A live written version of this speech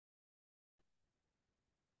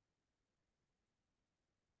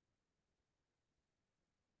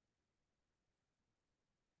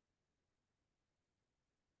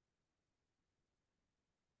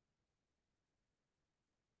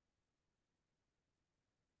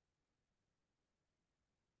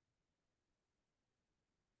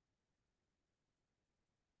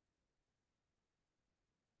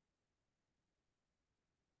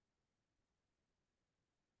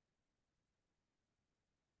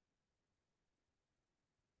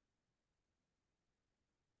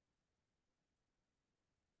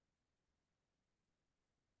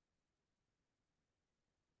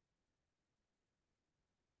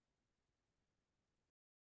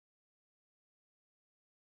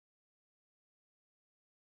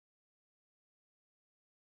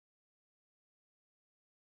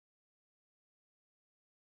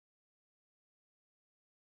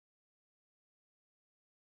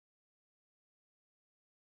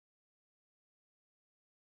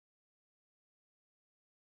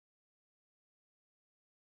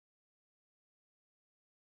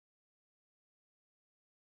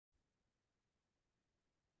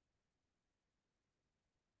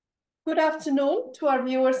Good afternoon to our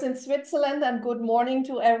viewers in Switzerland and good morning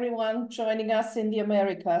to everyone joining us in the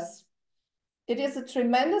Americas. It is a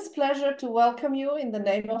tremendous pleasure to welcome you in the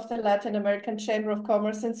name of the Latin American Chamber of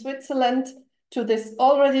Commerce in Switzerland to this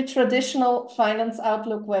already traditional Finance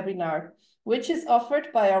Outlook webinar, which is offered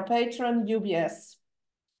by our patron UBS.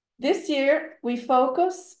 This year, we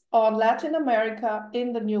focus on Latin America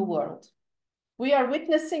in the New World. We are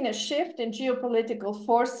witnessing a shift in geopolitical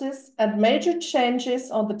forces and major changes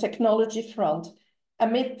on the technology front.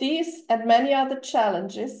 Amid these and many other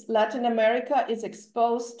challenges, Latin America is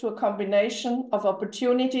exposed to a combination of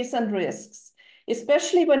opportunities and risks,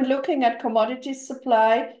 especially when looking at commodities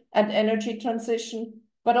supply and energy transition,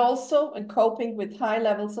 but also in coping with high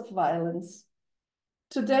levels of violence.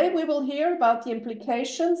 Today, we will hear about the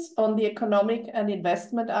implications on the economic and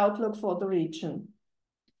investment outlook for the region.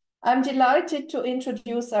 I'm delighted to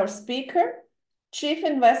introduce our speaker, Chief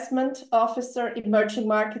Investment Officer, Emerging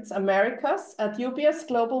Markets Americas at UBS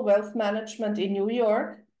Global Wealth Management in New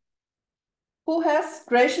York, who has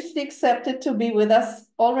graciously accepted to be with us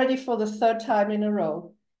already for the third time in a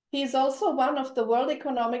row. He is also one of the World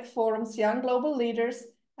Economic Forum's young global leaders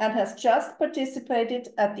and has just participated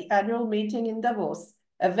at the annual meeting in Davos.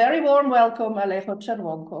 A very warm welcome, Alejo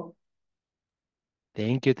Cervonco.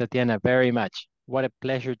 Thank you, Tatiana, very much. What a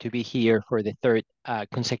pleasure to be here for the third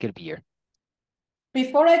consecutive year.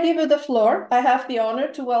 Before I give you the floor, I have the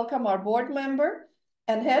honor to welcome our board member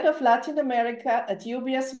and head of Latin America at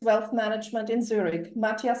UBS Wealth Management in Zurich,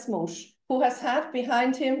 Matthias Musch, who has had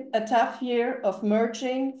behind him a tough year of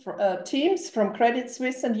merging teams from Credit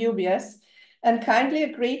Suisse and UBS, and kindly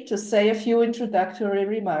agreed to say a few introductory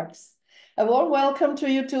remarks. A warm welcome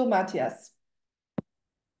to you too, Matthias.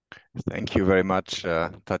 Thank you very much,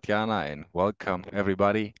 Tatiana, and welcome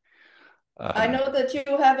everybody. I know that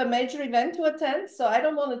you have a major event to attend, so I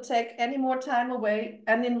don't want to take any more time away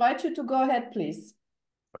and invite you to go ahead, please.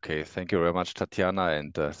 Okay, thank you very much, Tatiana,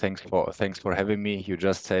 and thanks for having me. You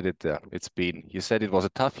just said it. You said it was a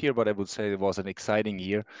tough year, but I would say it was an exciting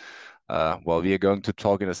year. Well, we are going to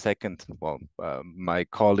talk in a second. Well, my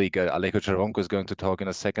colleague Alejo Cervonco is going to talk in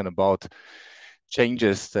a second about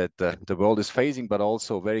changes that the world is facing, but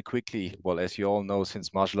also very quickly, well, as you all know,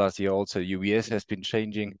 since March last year, also UBS has been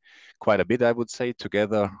changing quite a bit, I would say,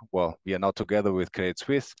 together. Well, we are now together with Credit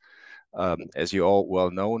Suisse, as you all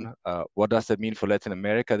well known. What does that mean for Latin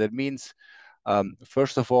America? That means,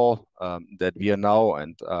 first of all, that we are now,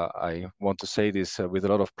 and I want to say this with a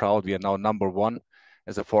lot of pride, we are now #1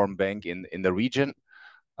 as a foreign bank in the region.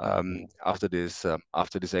 After this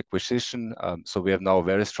acquisition, so we have now a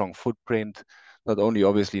very strong footprint, not only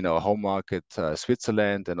obviously in our home market,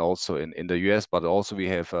 Switzerland, and also in the US, but also we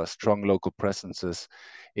have strong local presences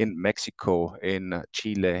in Mexico, in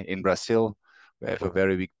Chile, in Brazil. We have a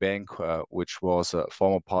very big bank, which was a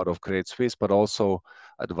former part of Credit Suisse, but also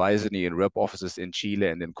advisory and rep offices in Chile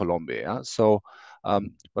and in Colombia. Yeah? So,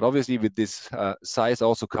 but obviously with this size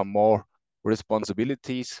also come more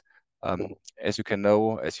responsibilities. As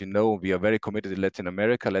you know, we are very committed to Latin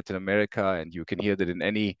America, and you can hear that in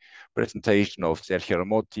any presentation of Sergio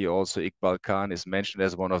Ramotti. Also, Iqbal Khan is mentioned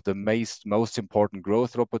as one of the most important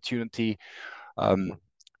growth opportunity.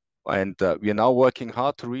 And we are now working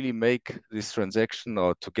hard to really make this transaction,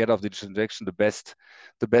 or to get off the transaction,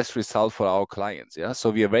 the best result for our clients. Yeah, so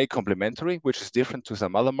we are very complementary, which is different to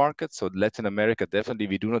some other markets. So Latin America, definitely,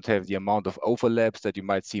 we do not have the amount of overlaps that you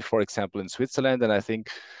might see, for example, in Switzerland, and I think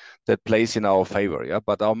that plays in our favor. Yeah,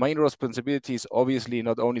 but our main responsibility is obviously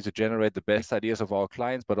not only to generate the best ideas of our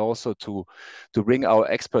clients, but also to bring our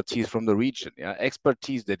expertise from the region. Yeah,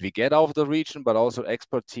 expertise that we get out of the region, but also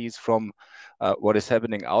expertise from what is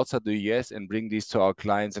happening outside the US, and bring these to our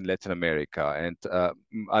clients in Latin America. And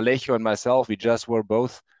Alejo and myself, we just were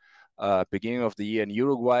both beginning of the year in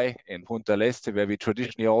Uruguay, in Punta del Este, where we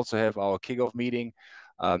traditionally also have our kickoff meeting.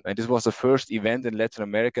 And this was the first event in Latin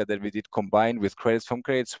America that we did combine with credits from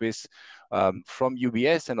Credit Suisse, from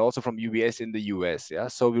UBS, and also from UBS in the US. Yeah,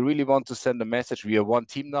 so we really want to send a message. We are one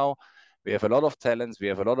team now. We have a lot of talents, we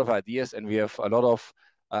have a lot of ideas, and we have a lot of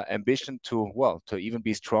ambition to even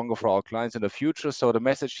be stronger for our clients in the future. So the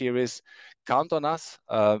message here is, count on us.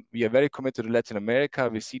 We are very committed to Latin America.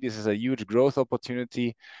 We see this as a huge growth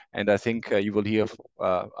opportunity, and I think you will hear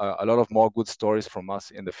a lot of more good stories from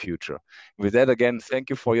us in the future. With that, again, thank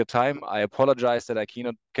you for your time. I apologize that I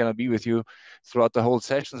cannot be with you throughout the whole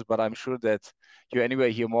sessions, but I'm sure that you anyway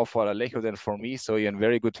hear more for Alejo than for me, so you're in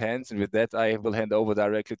very good hands. And with that, I will hand over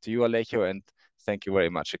directly to you, Alejo, and thank you very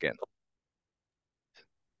much again.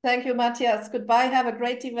 Thank you, Matthias. Goodbye. Have a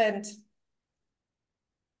great event.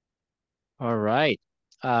 All right.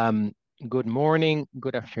 Good morning,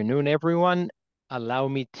 good afternoon, everyone. allow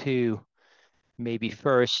me to maybe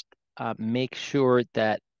first make sure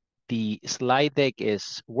that the slide deck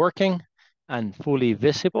is working and fully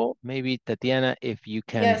visible. Maybe Tatiana, if you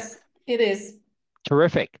can. Yes, it is.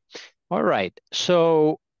 Terrific. All right.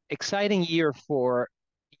 So exciting year for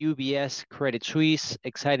UBS, Credit Suisse,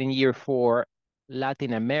 exciting year for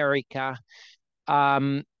Latin America.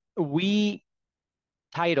 We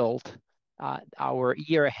titled our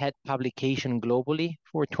year ahead publication globally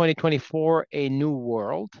for 2024, A New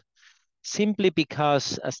World, simply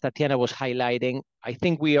because, as Tatiana was highlighting, I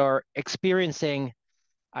think we are experiencing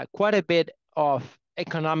quite a bit of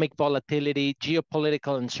economic volatility,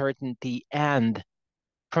 geopolitical uncertainty, and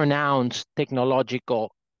pronounced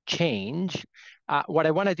technological change. What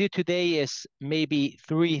I want to do today is maybe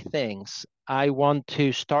three things. I want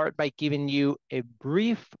to start by giving you a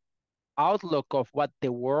brief outlook of what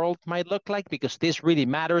the world might look like, because this really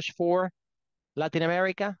matters for Latin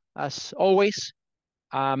America, as always.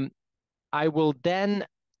 I will then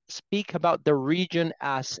speak about the region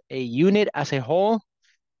as a unit, as a whole,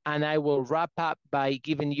 and I will wrap up by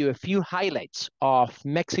giving you a few highlights of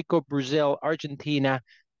Mexico, Brazil, Argentina,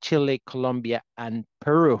 Chile, Colombia, and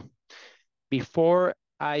Peru. Before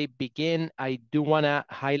I begin, I do want to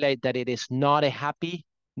highlight that it is not a happy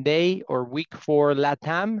day or week for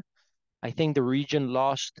LATAM. I think the region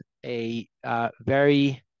lost a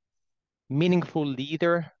very meaningful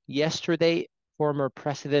leader yesterday, former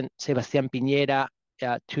President Sebastián Piñera,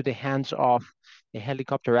 to the hands of a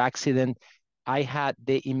helicopter accident. I had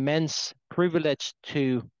the immense privilege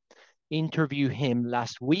to interview him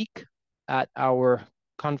last week at our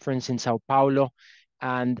conference in Sao Paulo,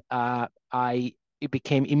 and it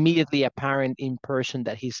became immediately apparent in person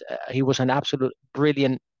that he was an absolute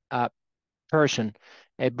brilliant person,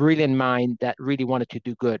 a brilliant mind that really wanted to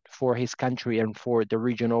do good for his country and for the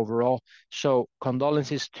region overall. So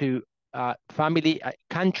condolences to family,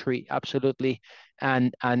 country, absolutely,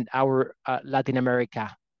 and our Latin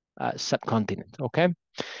America subcontinent. Okay.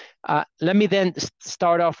 Let me then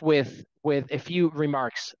start off with a few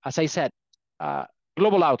remarks. As I said,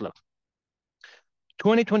 global outlook.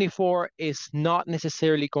 2024 is not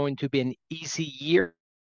necessarily going to be an easy year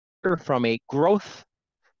from a growth,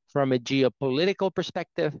 from a geopolitical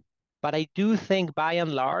perspective, but I do think by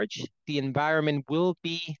and large, the environment will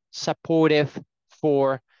be supportive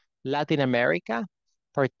for Latin America,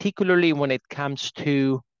 particularly when it comes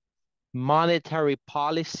to monetary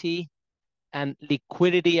policy and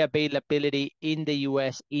liquidity availability in the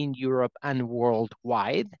US, in Europe, and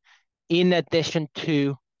worldwide, in addition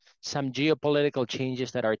to some geopolitical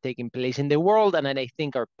changes that are taking place in the world and that I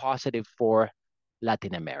think are positive for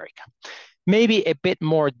Latin America. Maybe a bit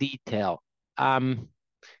more detail.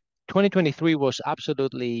 2023 was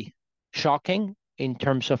absolutely shocking in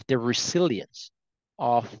terms of the resilience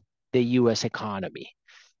of the US economy.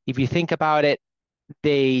 If you think about it,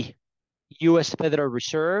 the US Federal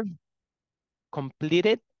Reserve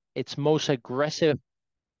completed its most aggressive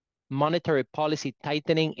monetary policy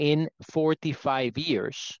tightening in 45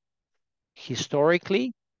 years.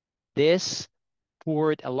 Historically, this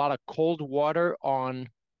poured a lot of cold water on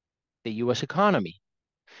the US economy.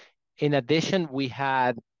 In addition, we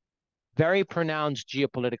had very pronounced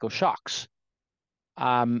geopolitical shocks.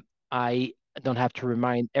 I don't have to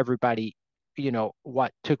remind everybody,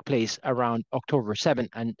 what took place around October 7th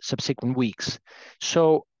and subsequent weeks.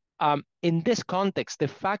 So in this context, the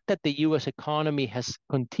fact that the US economy has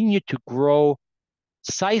continued to grow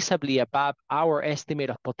sizably above our estimate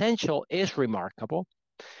of potential is remarkable.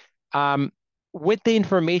 With the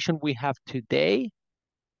information we have today,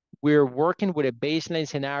 we're working with a baseline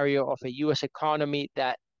scenario of a US economy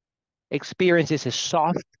that experiences a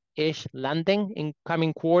soft-ish landing in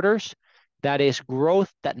coming quarters, that is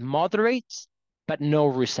growth that moderates, but no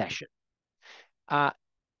recession.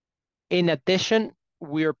 In addition,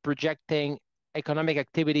 we're projecting economic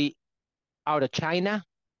activity out of China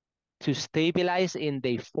to stabilize in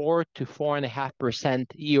the 4 to 4.5%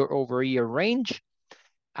 year-over-year range.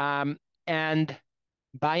 And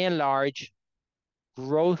by and large,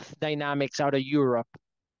 growth dynamics out of Europe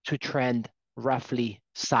to trend roughly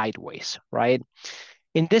sideways, right?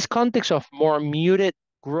 In this context of more muted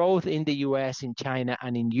growth in the US, in China,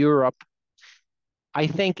 and in Europe, I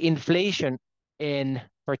think inflation in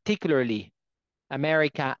particularly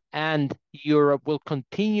America and Europe will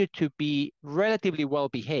continue to be relatively well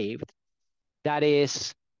behaved. That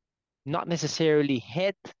is, not necessarily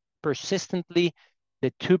hit persistently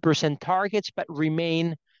the 2% targets, but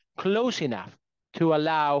remain close enough to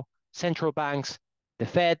allow central banks, the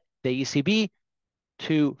Fed, the ECB,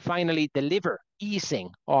 to finally deliver easing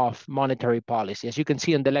of monetary policy. As you can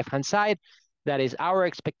see on the left-hand side, that is our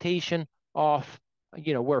expectation of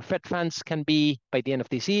where Fed funds can be by the end of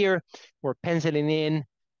this year. We're penciling in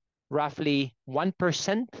roughly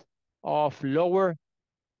 1% of lower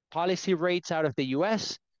policy rates out of the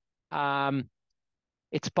US.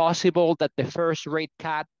 It's possible that the first rate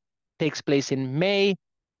cut takes place in May.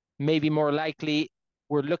 Maybe more likely,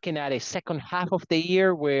 we're looking at a second half of the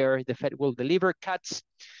year where the Fed will deliver cuts.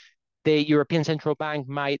 The European Central Bank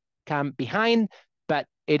might come behind, but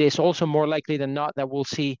it is also more likely than not that we'll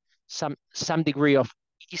see some degree of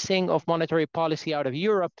easing of monetary policy out of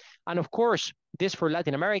Europe. And of course, this for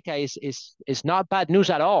Latin America is not bad news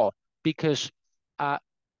at all, because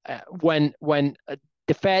when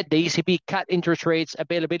the Fed, the ECB cut interest rates,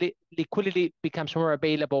 liquidity becomes more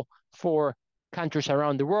available for countries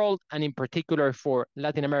around the world, and in particular for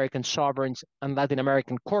Latin American sovereigns and Latin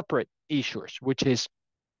American corporate issuers, which is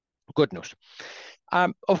good news.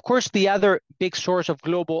 Of course, the other big source of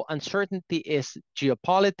global uncertainty is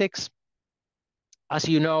geopolitics. As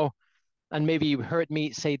you know, and maybe you've heard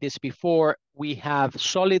me say this before, we have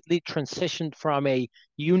solidly transitioned from a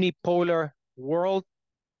unipolar world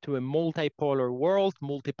to a multipolar world.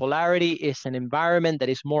 Multipolarity is an environment that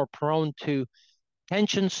is more prone to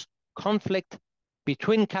tensions, conflict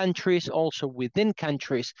between countries, also within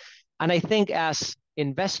countries. And I think as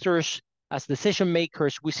investors, as decision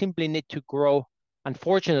makers, we simply need to grow,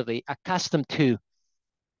 unfortunately, accustomed to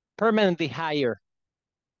permanently higher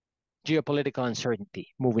geopolitical uncertainty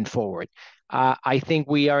moving forward. I think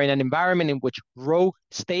we are in an environment in which rogue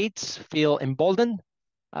states feel emboldened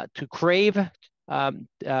to crave,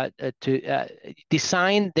 to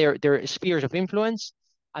design their spheres of influence.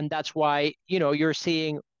 And that's why, you're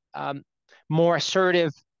seeing more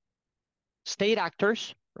assertive state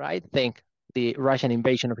actors, right? Think the Russian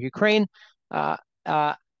invasion of Ukraine,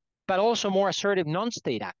 but also more assertive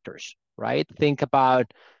non-state actors, right? Think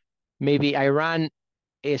about maybe Iran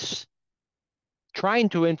is trying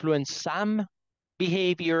to influence some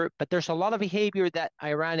behavior, but there's a lot of behavior that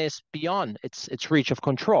Iran is beyond its reach of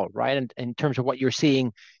control, right? And in terms of what you're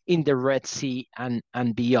seeing in the Red Sea and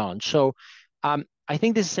beyond. So I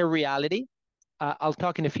think this is a reality. I'll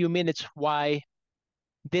talk in a few minutes why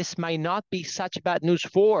this might not be such bad news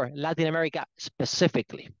for Latin America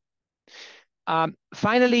specifically.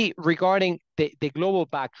 Finally, regarding the global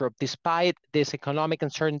backdrop, despite this economic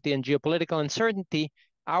uncertainty and geopolitical uncertainty,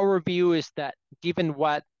 our view is that given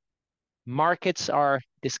what markets are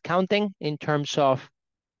discounting in terms of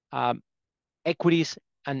equities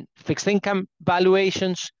and fixed income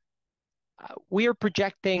valuations, we are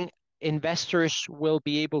projecting investors will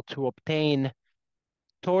be able to obtain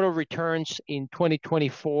total returns in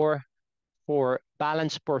 2024 for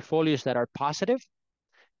balanced portfolios that are positive.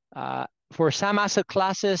 For some asset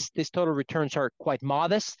classes, these total returns are quite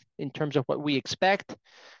modest in terms of what we expect.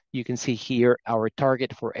 You can see here our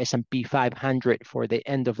target for S&P 500 for the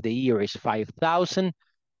end of the year is 5,000,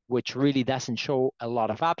 which really doesn't show a lot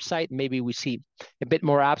of upside. Maybe we see a bit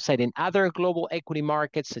more upside in other global equity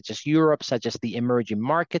markets, such as Europe, such as the emerging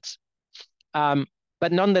markets.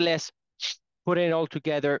 But nonetheless, putting it all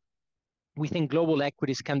together, we think global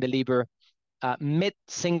equities can deliver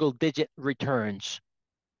mid-single-digit returns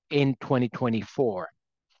in 2024.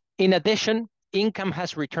 In addition, income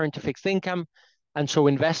has returned to fixed income, and so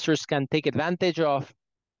investors can take advantage of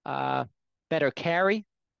better carry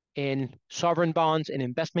in sovereign bonds and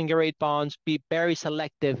investment-grade bonds, be very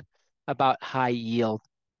selective about high-yield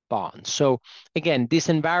bonds. So again, this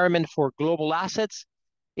environment for global assets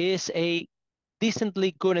is a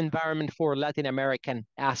decently good environment for Latin American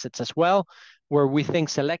assets as well, where we think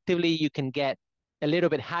selectively you can get a little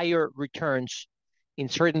bit higher returns in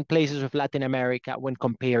certain places of Latin America when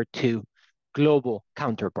compared to global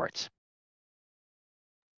counterparts.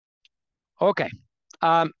 Okay,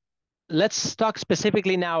 let's talk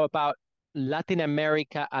specifically now about Latin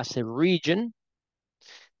America as a region.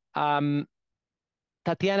 Tatiana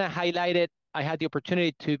highlighted, I had the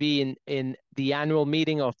opportunity to be in the annual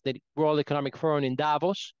meeting of the World Economic Forum in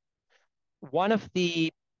Davos. One of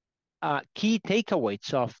the key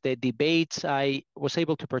takeaways of the debates I was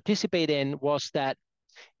able to participate in was that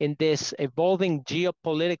in this evolving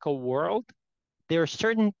geopolitical world, there are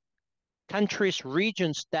certain countries,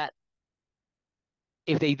 regions that,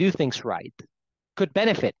 if they do things right, could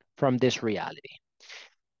benefit from this reality.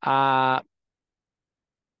 To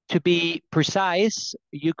be precise,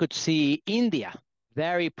 you could see India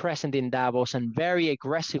very present in Davos and very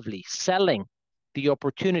aggressively selling the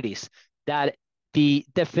opportunities that the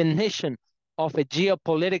definition of a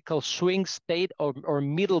geopolitical swing state or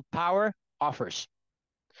middle power offers.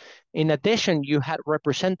 In addition, you had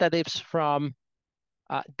representatives from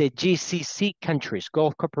the GCC countries,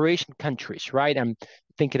 Gulf Cooperation countries, right? I'm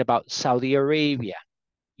thinking about Saudi Arabia,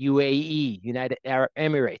 UAE, United Arab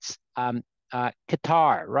Emirates,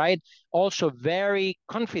 Qatar, right? Also very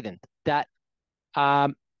confident that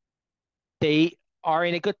they are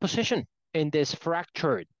in a good position in this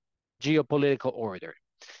fractured geopolitical order.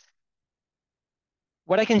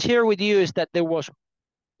 What I can share with you is that there was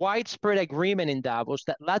widespread agreement in Davos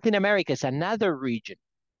that Latin America is another region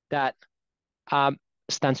that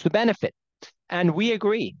stands to benefit. And we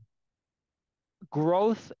agree.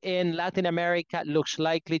 Growth in Latin America looks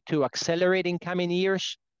likely to accelerate in coming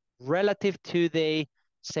years relative to the,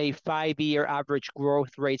 say, 5-year average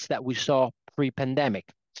growth rates that we saw pre-pandemic,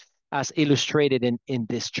 as illustrated in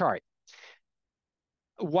this chart.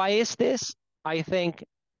 Why is this? I think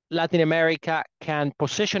Latin America can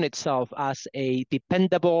position itself as a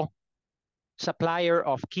dependable supplier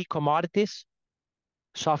of key commodities,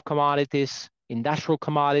 soft commodities, industrial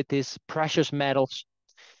commodities, precious metals.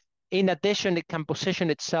 In addition, it can position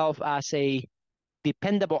itself as a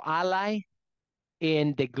dependable ally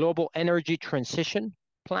in the global energy transition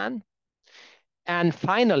plan. And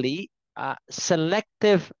finally,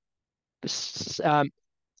 selective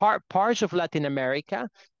parts of Latin America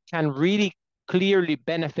can really clearly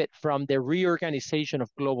benefit from the reorganization of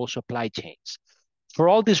global supply chains. For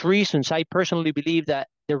all these reasons, I personally believe that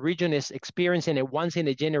the region is experiencing a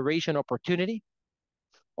once-in-a-generation opportunity.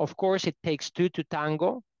 Of course, it takes two to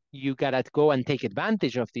tango. You gotta go and take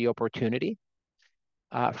advantage of the opportunity.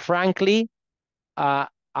 Frankly,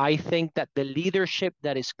 I think that the leadership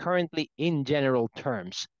that is currently, in general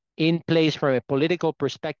terms, in place from a political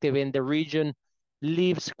perspective in the region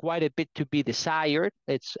leaves quite a bit to be desired.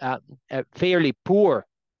 It's fairly poor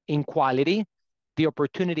in quality. The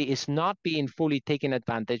opportunity is not being fully taken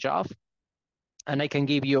advantage of. And I can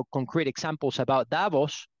give you concrete examples about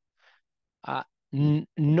Davos.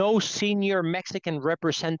 No senior Mexican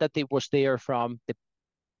representative was there from the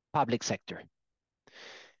public sector.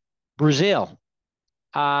 Brazil,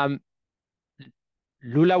 Lula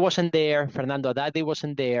wasn't there, Fernando Haddad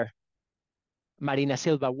wasn't there, Marina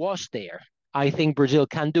Silva was there. I think Brazil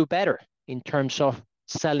can do better in terms of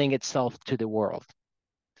selling itself to the world.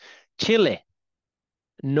 Chile,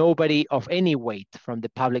 nobody of any weight from the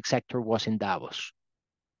public sector was in Davos.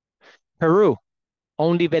 Peru,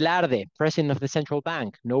 only Velarde, president of the central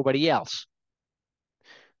bank, nobody else.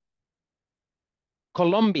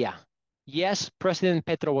 Colombia, yes, President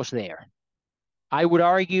Petro was there. I would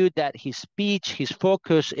argue that his speech, his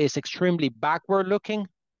focus is extremely backward-looking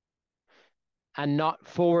and not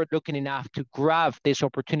forward-looking enough to grab this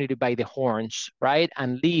opportunity by the horns, right?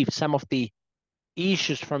 And leave some of the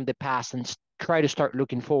issues from the past and try to start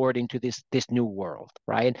looking forward into this new world,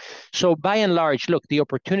 right? So by and large, look, the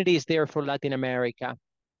opportunity is there for Latin America.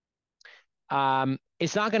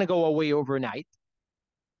 It's not going to go away overnight.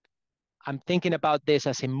 I'm thinking about this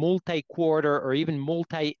as a multi-quarter or even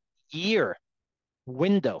multi-year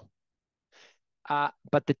window.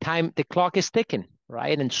 But the clock is ticking,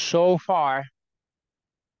 right? And so far,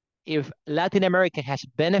 if Latin America has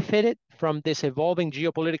benefited from this evolving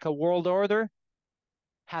geopolitical world order,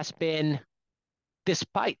 has been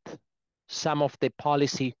despite some of the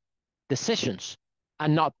policy decisions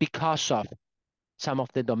and not because of some of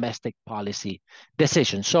the domestic policy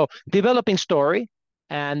decisions. So developing story,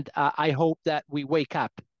 and I hope that we wake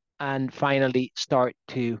up and finally start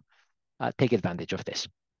to take advantage of this.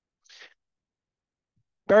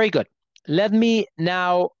 Very good. Let me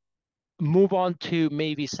now move on to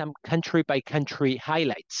maybe some country by country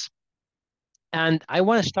highlights. And I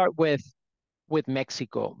want to start with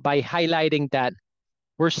Mexico by highlighting that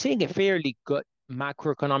we're seeing a fairly good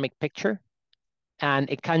macroeconomic picture and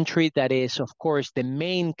a country that is, of course, the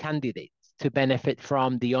main candidate to benefit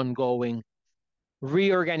from the ongoing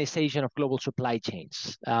reorganization of global supply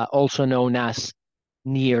chains, also known as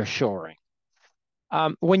nearshoring.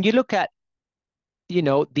 When you look at,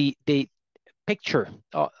 the picture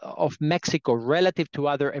of Mexico relative to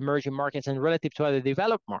other emerging markets and relative to other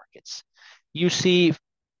developed markets, you see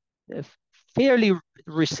fairly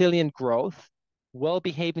resilient growth,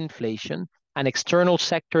 well-behaved inflation, an external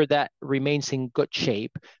sector that remains in good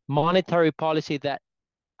shape, monetary policy that,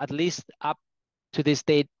 at least up to this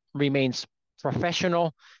date, remains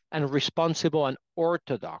professional and responsible and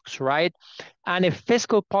orthodox, right? And a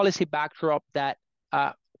fiscal policy backdrop that,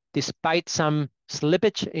 despite some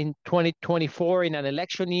slippage in 2024 in an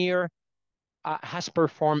election year, has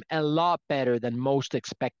performed a lot better than most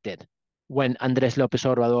expected when Andrés López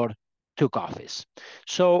Obrador took office.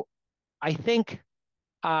 So I think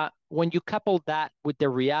when you couple that with the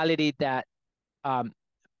reality that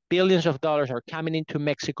billions of dollars are coming into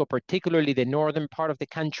Mexico, particularly the northern part of the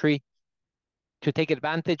country, to take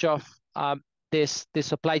advantage of this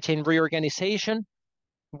supply chain reorganization,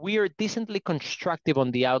 we are decently constructive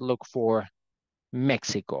on the outlook for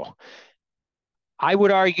Mexico. I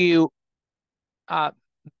would argue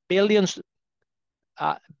billions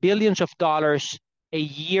of dollars a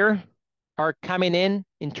year are coming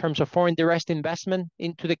in terms of foreign direct investment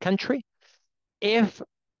into the country. If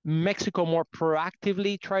Mexico more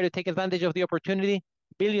proactively try to take advantage of the opportunity,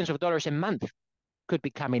 billions of dollars a month could be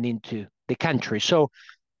coming into the country. So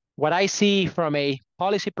what I see from a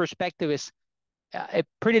policy perspective is a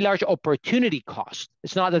pretty large opportunity cost.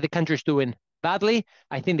 It's not that the country is doing badly.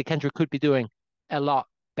 I think the country could be doing a lot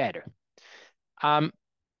better.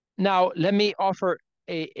 Now, let me offer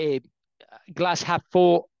a glass half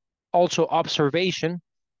full also observation.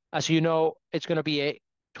 As you know, it's going to be a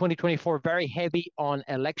 2024 very heavy on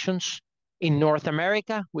elections in North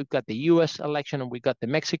America. We've got the US election and we've got the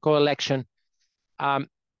Mexico election. I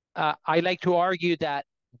like to argue that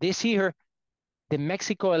this year, the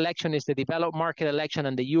Mexico election is the developed market election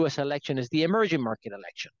and the US election is the emerging market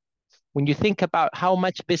election. When you think about how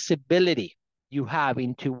much visibility you have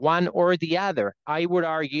into one or the other, I would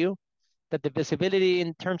argue that the visibility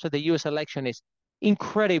in terms of the US election is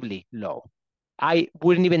incredibly low. I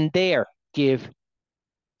wouldn't even dare give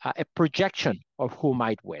a projection of who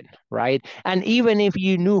might win, right? And even if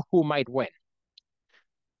you knew who might win,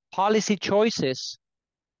 policy choices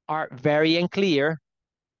are very unclear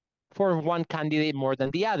for one candidate more than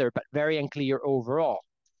the other, but very unclear overall.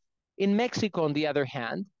 In Mexico, on the other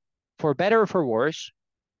hand, for better or for worse,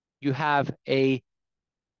 you have a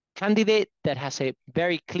candidate that has a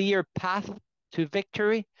very clear path to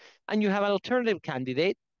victory, and you have an alternative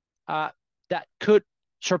candidate that could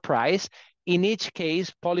surprise. In each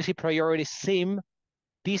case, policy priorities seem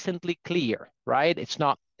decently clear, right? It's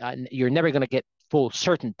not, you're never going to get full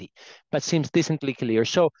certainty, but seems decently clear.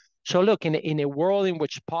 So look, in a world in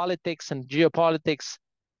which politics and geopolitics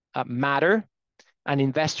matter, and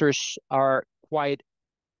investors are quite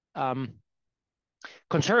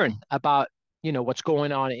concerned about what's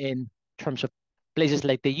going on in terms of places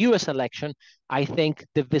like the US election, I think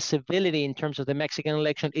the visibility in terms of the Mexican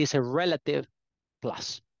election is a relative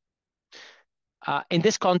plus. In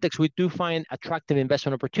this context, we do find attractive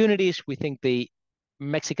investment opportunities. We think the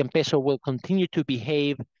Mexican peso will continue to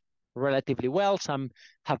behave relatively well. Some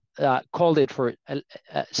have called it for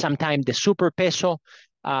some time the super peso.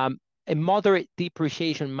 A moderate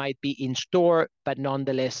depreciation might be in store, but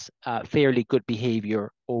nonetheless, fairly good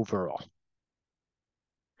behavior overall.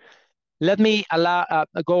 Let me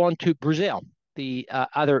go on to Brazil, the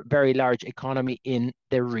other very large economy in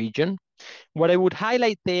the region. What I would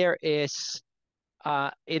highlight there is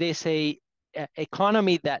it is an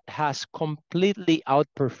economy that has completely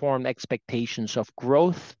outperformed expectations of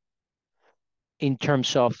growth in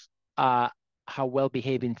terms of how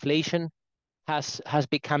well-behaved inflation has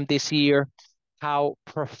become this year, how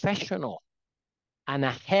professional and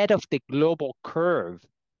ahead of the global curve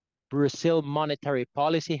Brazil monetary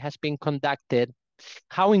policy has been conducted,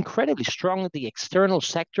 how incredibly strong the external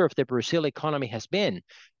sector of the Brazil economy has been.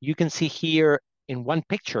 You can see here in one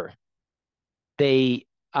picture the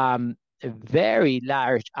very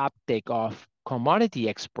large uptake of commodity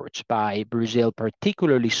exports by Brazil,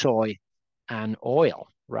 particularly soy and oil,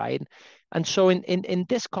 right? And so in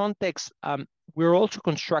this context, we're also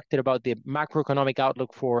constructed about the macroeconomic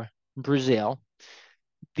outlook for Brazil.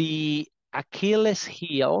 The Achilles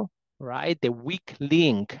heel, right, the weak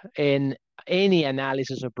link in any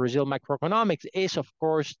analysis of Brazil macroeconomics is, of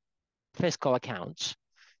course, fiscal accounts.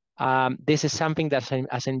 This is something that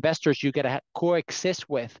as investors, you got to coexist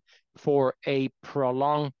with for a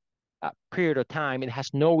prolonged period of time. It has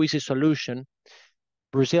no easy solution.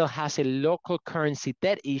 Brazil has a local currency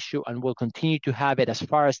debt issue and will continue to have it as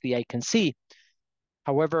far as the eye can see.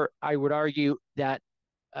 However, I would argue that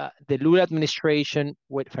the Lula administration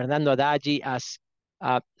with Fernando Haddad as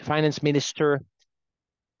finance minister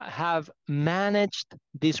have managed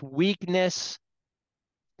this weakness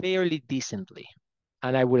fairly decently.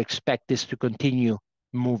 And I would expect this to continue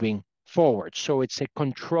moving forward. So it's a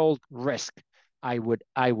controlled risk, I would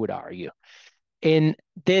argue. In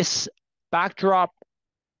this backdrop,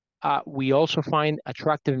 we also find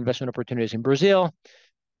attractive investment opportunities in Brazil.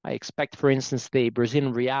 I expect, for instance, the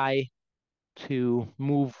Brazilian real to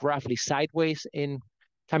move roughly sideways in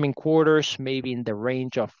coming quarters, maybe in the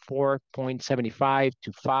range of 4.75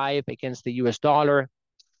 to 5 against the US dollar.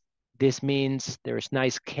 This means there's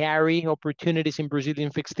nice carry opportunities in Brazilian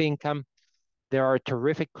fixed income. There are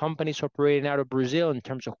terrific companies operating out of Brazil in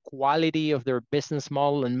terms of quality of their business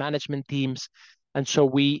model and management teams. And so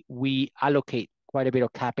we allocate quite a bit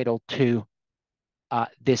of capital to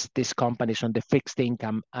these companies on the fixed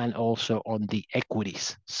income and also on the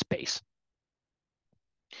equities space.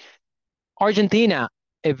 Argentina,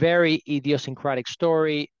 a very idiosyncratic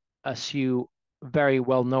story, as you very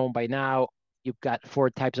well know by now. You've got 4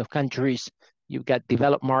 types of countries. You've got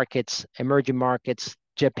developed markets, emerging markets,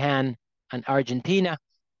 Japan, and Argentina.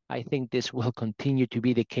 I think this will continue to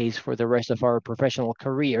be the case for the rest of our professional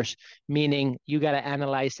careers, meaning you got to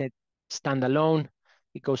analyze it standalone.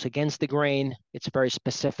 It goes against the grain. It's very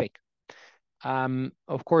specific.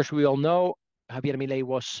 Of course, we all know Javier Milei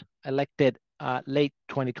was elected late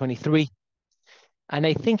 2023. And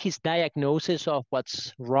I think his diagnosis of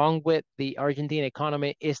what's wrong with the Argentine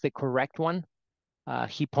economy is the correct one.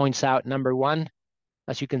 He points out, number one,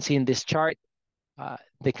 as you can see in this chart,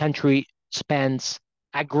 the country spends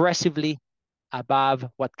aggressively above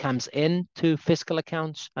what comes into fiscal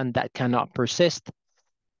accounts, and that cannot persist.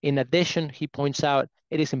 In addition, he points out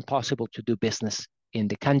it is impossible to do business in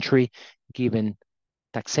the country given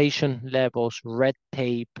taxation levels, red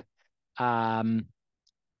tape, and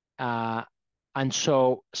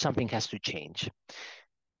so something has to change.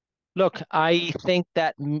 Look, I think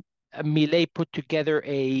that Milei put together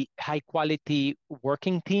a high-quality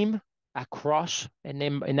working team across a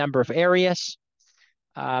number of areas.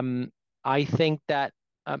 I think that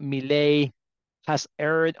Milei has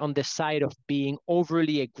erred on the side of being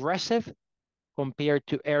overly aggressive compared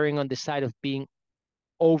to erring on the side of being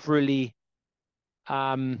overly,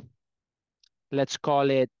 let's call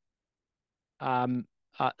it,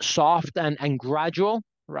 soft and gradual,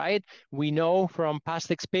 right? We know from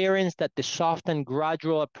past experience that the soft and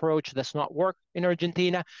gradual approach does not work in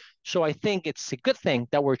Argentina. So I think it's a good thing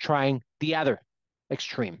that we're trying the other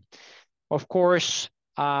extreme. Of course,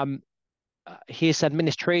 his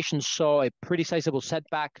administration saw a pretty sizable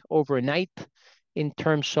setback overnight in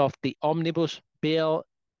terms of the omnibus bill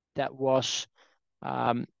that was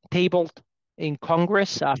tabled in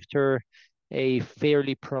Congress after a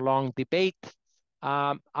fairly prolonged debate.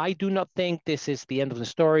 I do not think this is the end of the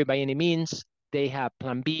story by any means. They have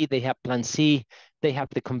plan B, they have plan C, they have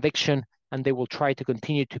the conviction, and they will try to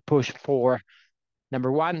continue to push for,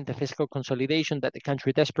 number one, the fiscal consolidation that the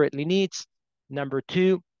country desperately needs. Number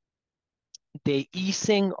two, the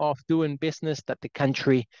easing of doing business that the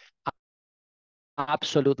country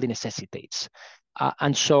absolutely necessitates.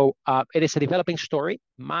 And so it is a developing story.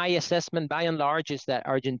 My assessment, by and large, is that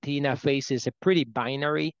Argentina faces a pretty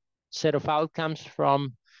binary set of outcomes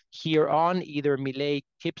from here on. Either Milei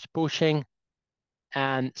keeps pushing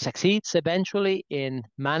and succeeds eventually in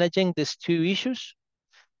managing these 2 issues.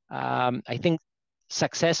 I think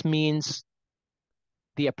success means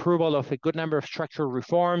the approval of a good number of structural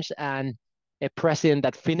reforms and a president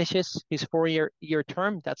that finishes his 4-year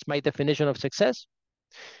term. That's my definition of success.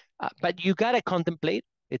 But you got to contemplate,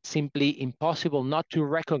 it's simply impossible not to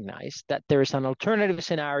recognize that there is an alternative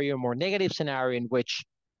scenario, a more negative scenario in which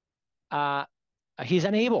he's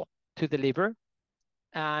unable to deliver.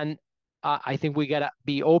 And I think we got to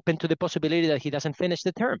be open to the possibility that he doesn't finish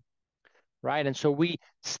the term, right? And so we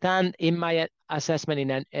stand, in my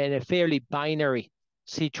assessment, in a fairly binary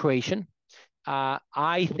situation.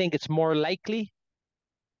 I think it's more likely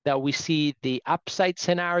that we see the upside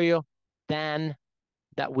scenario than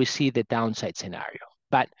that we see the downside scenario.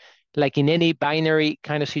 But like in any binary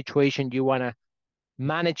kind of situation, you want to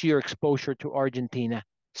manage your exposure to Argentina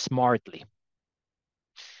smartly.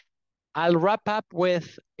 I'll wrap up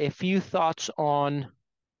with a few thoughts on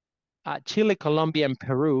Chile, Colombia, and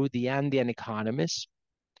Peru, the Andean economies.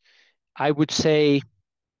 I would say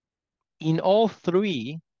in all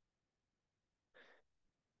 3,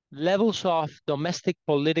 levels of domestic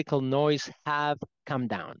political noise have come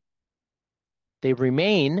down. They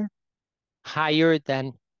remain higher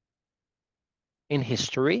than in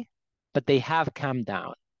history, but they have come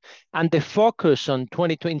down. And the focus on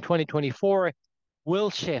 2024 will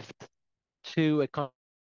shift to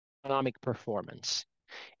economic performance.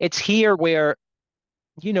 It's here where,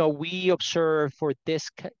 we observe for these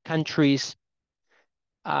countries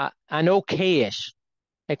an okayish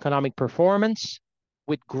economic performance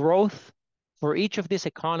with growth for each of these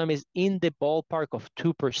economies in the ballpark of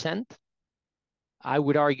 2%. I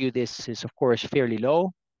would argue this is, of course, fairly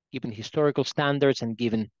low, given historical standards and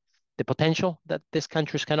given the potential that these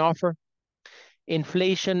countries can offer.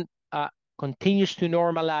 Inflation continues to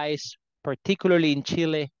normalize, particularly in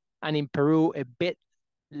Chile and in Peru, a bit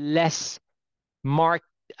less marked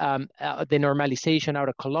the normalization out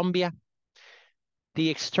of Colombia. The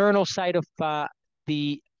external side of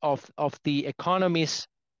the economies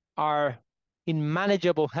are in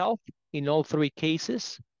manageable health in all 3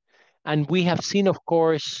 cases. And we have seen, of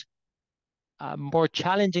course, more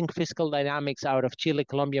challenging fiscal dynamics out of Chile,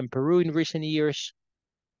 Colombia, and Peru in recent years.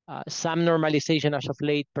 Some normalization as of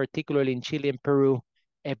late, particularly in Chile and Peru,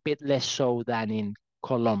 a bit less so than in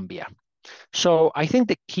Colombia. So I think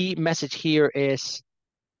the key message here is,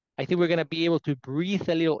 I think we're going to be able to breathe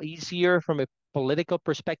a little easier from a political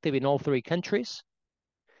perspective in all three countries.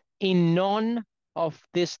 In none of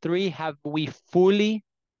these three have we fully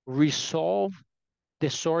resolved the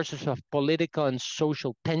sources of political and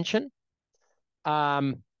social tension.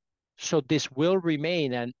 So this will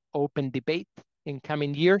remain an open debate in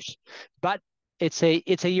coming years, but it's a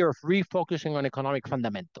year of refocusing on economic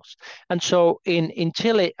fundamentals. And so in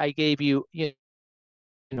Chile, I gave you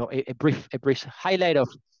a brief highlight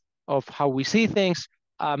of how we see things.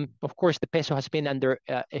 Of course, the peso has been under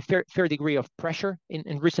a fair degree of pressure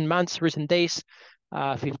in recent months, recent days,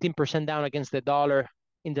 15% down against the dollar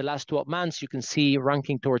in the last 12 months. You can see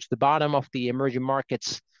ranking towards the bottom of the emerging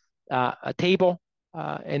markets table.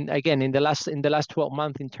 And again, in the last 12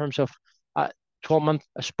 months, in terms of 12-month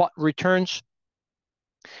spot returns,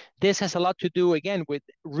 this has a lot to do, again, with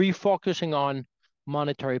refocusing on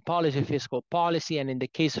monetary policy, fiscal policy, and in the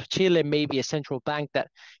case of Chile, maybe a central bank that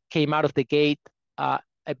came out of the gate a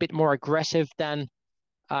bit more aggressive than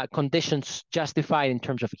conditions justified in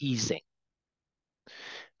terms of easing.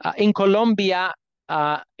 In Colombia,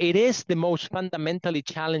 it is the most fundamentally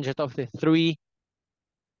challenged of the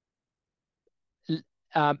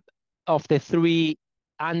three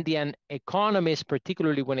Andean economies,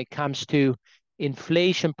 particularly when it comes to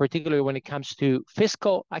inflation, particularly when it comes to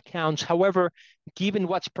fiscal accounts. However, given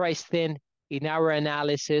what's priced in our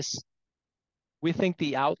analysis, we think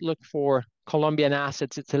the outlook for Colombian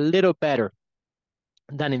assets, it's a little better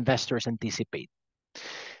than investors anticipate.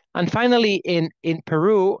 And finally, in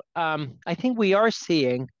Peru, I think we are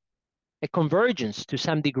seeing a convergence to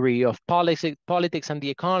some degree of politics and the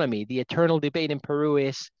economy. The eternal debate in Peru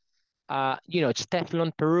is, it's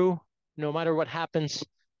Teflon Peru. No matter what happens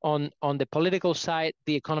on the political side,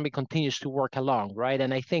 the economy continues to work along, right?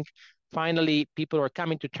 And I think finally people are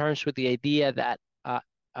coming to terms with the idea that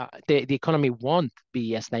the economy won't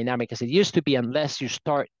be as dynamic as it used to be unless you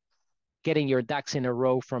start getting your ducks in a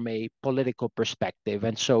row from a political perspective.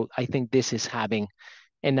 And so I think this is having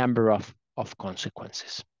a number of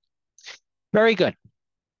consequences. Very good.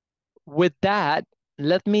 With that,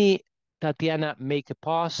 let me, Tatiana, make a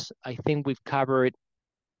pause. I think we've covered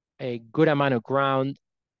a good amount of ground.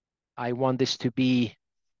 I want this to be,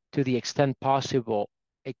 to the extent possible,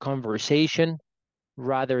 a conversation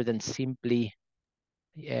rather than simply,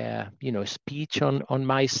 speech on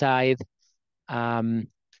my side.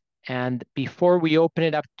 And before we open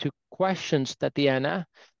it up to questions, Tatiana,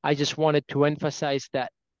 I just wanted to emphasize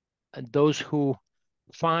that those who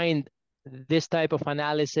find this type of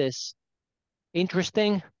analysis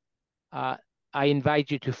interesting, I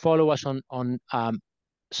invite you to follow us on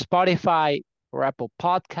Spotify or Apple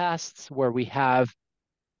Podcasts, where we have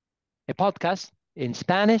a podcast in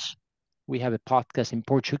Spanish. We have a podcast in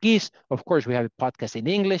Portuguese. Of course, we have a podcast in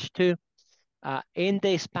English too. In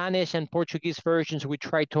the Spanish and Portuguese versions, we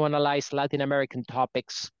try to analyze Latin American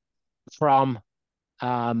topics from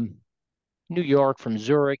New York, from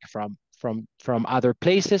Zurich, from other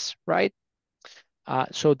places, right?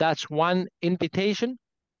 So that's one invitation.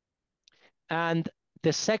 And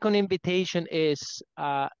the second invitation is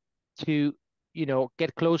to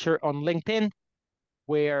get closer on LinkedIn,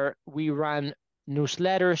 where we run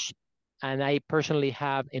newsletters, and I personally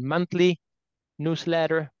have a monthly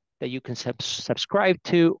newsletter that you can subscribe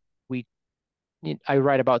to. I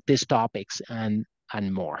write about these topics and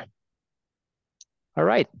more. All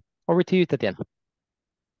right, over to you, Tatiana.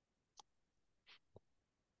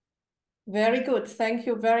 Very good. Thank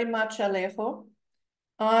you very much, Alejo.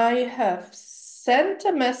 I have sent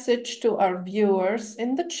a message to our viewers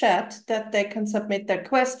in the chat that they can submit their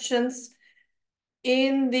questions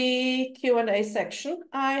in the Q&A section.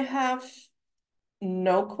 I have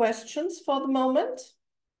no questions for the moment,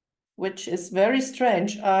 which is very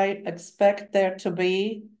strange. I expect there to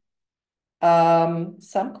be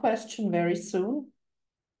some question very soon.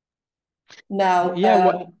 Now,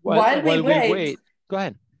 while we wait, go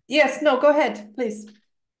ahead. Yes, no, go ahead, please.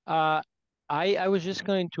 I was just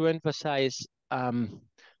going to emphasize,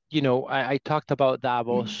 I talked about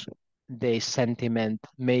Davos, the sentiment,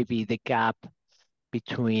 maybe the gap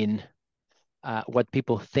between what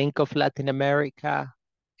people think of Latin America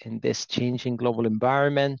in this changing global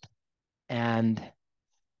environment and,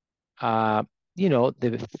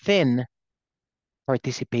 the thin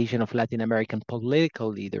participation of Latin American political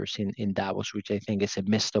leaders in Davos, which I think is a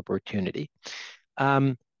missed opportunity.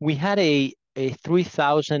 We had a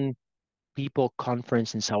 3,000 People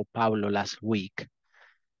conference in Sao Paulo last week,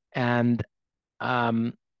 and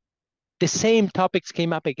the same topics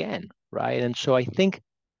came up again, right? And so I think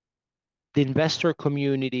the investor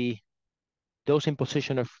community, those in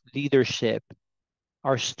position of leadership,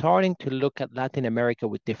 are starting to look at Latin America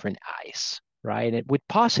with different eyes, right? And with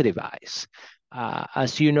positive eyes.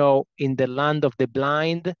 As you know, in the land of the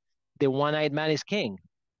blind, the one-eyed man is king.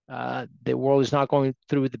 The world is not going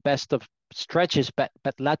through the best of stretches, but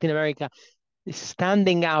Latin America is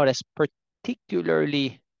standing out as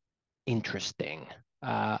particularly interesting.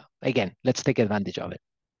 Again, let's take advantage of it.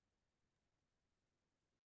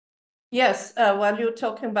 Yes, while you're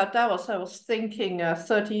talking about Davos, I was thinking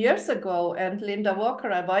 30 years ago, and Linda Walker,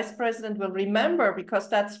 our vice president, will remember because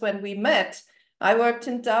that's when we met. I worked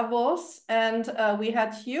in Davos, and we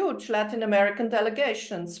had huge Latin American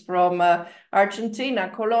delegations from Argentina,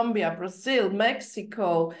 Colombia, Brazil,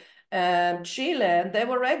 Mexico, Chile, and they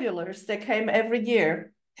were regulars. They came every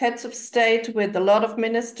year, heads of state with a lot of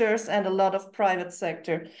ministers and a lot of private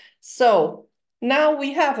sector. So now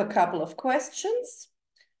we have a couple of questions.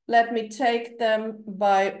 Let me take them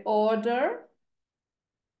by order.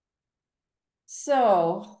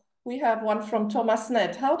 So we have one from Thomas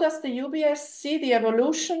Nett. How does the UBS see the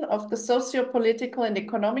evolution of the socio-political and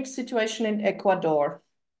economic situation in Ecuador?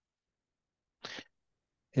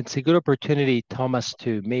 It's a good opportunity, Thomas,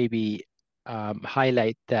 to maybe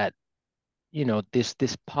highlight that, you know, this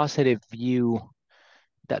positive view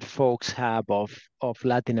that folks have of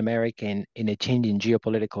Latin America in a changing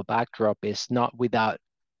geopolitical backdrop is not without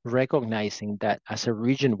recognizing that as a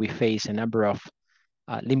region we face a number of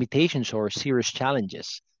limitations or serious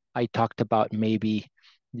challenges. I talked about maybe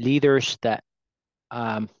leaders that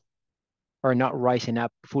are not rising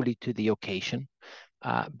up fully to the occasion.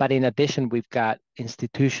 But in addition, we've got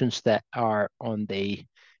institutions that are on the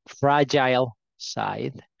fragile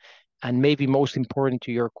side. And maybe most important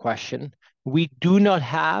to your question, we do not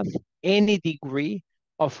have any degree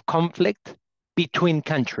of conflict between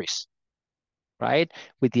countries, right?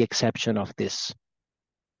 With the exception of this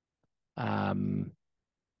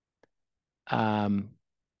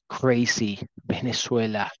crazy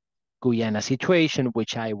Venezuela-Guyana situation,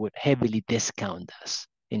 which I would heavily discount as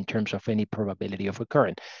in terms of any probability of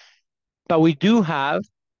occurring. But we do have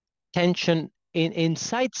tension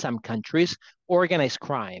inside some countries. Organized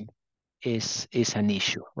crime is an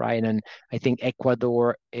issue, right? And I think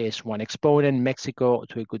Ecuador is one exponent, Mexico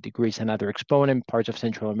to a good degree is another exponent, parts of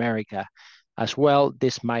Central America as well.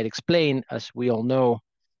 This might explain, as we all know,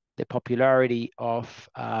 the popularity of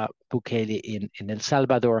Bukele in El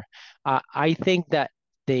Salvador. I think that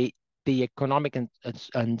the economic and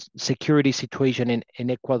security situation in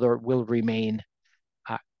Ecuador will remain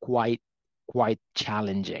quite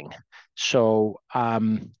challenging. So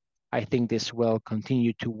I think this will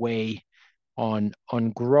continue to weigh on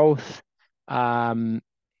growth.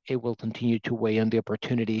 It will continue to weigh on the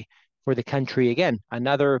opportunity for the country. Again,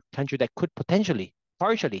 another country that could potentially,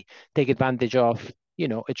 partially take advantage of, you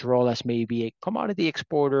know, its role as maybe a commodity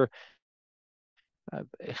exporter,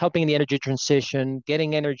 helping in the energy transition,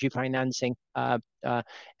 getting energy financing,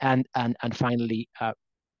 and finally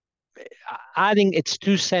adding its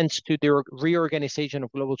 2 cents to the reorganization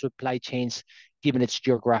of global supply chains, given its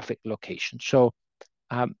geographic location. So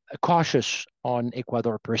cautious on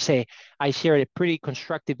Ecuador per se. I share a pretty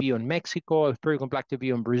constructive view on Mexico, a pretty constructive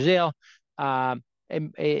view on Brazil,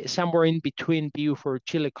 somewhere in between view for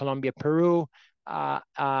Chile, Colombia, Peru, one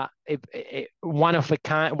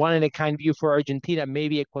in a kind view for Argentina.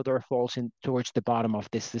 Maybe Ecuador falls in towards the bottom of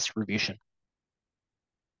this distribution.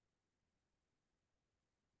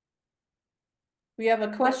 We have a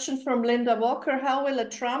question from Linda Walker. How will a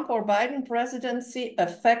Trump or Biden presidency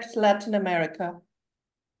affect Latin America?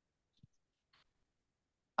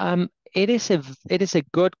 It is a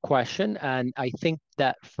good question, and I think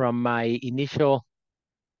that from my initial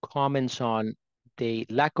comments on the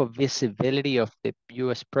lack of visibility of the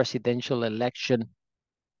U.S. presidential election,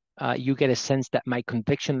 you get a sense that my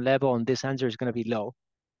conviction level on this answer is going to be low.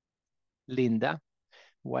 Linda,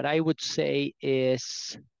 what I would say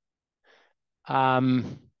is,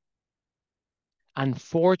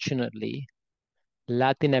 unfortunately,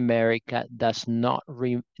 Latin America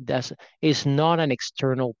is not an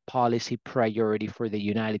external policy priority for the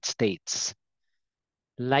United States,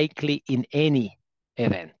 likely in any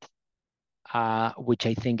event, which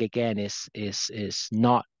I think again is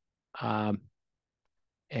not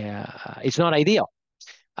it's not ideal.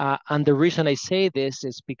 And the reason I say this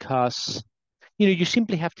is because, you know, you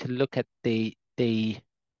simply have to look at the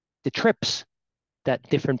trips that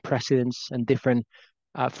different presidents and different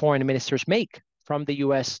foreign ministers make from the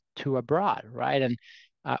U.S. to abroad, right? And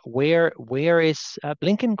where is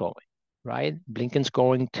Blinken going, right? Blinken's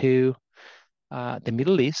going to the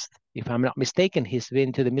Middle East. If I'm not mistaken, he's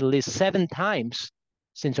been to the Middle East 7 times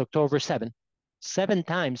since October 7. 7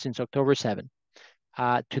 times since October 7.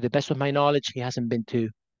 To the best of my knowledge, he hasn't been to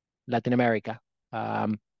Latin America,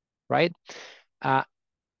 right? Uh,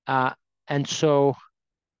 uh, and so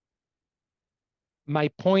my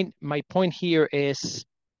point here is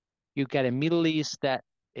you get a Middle East that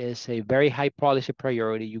is a very high policy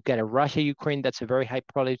priority. You get a Russia-Ukraine that's a very high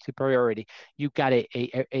policy priority. You got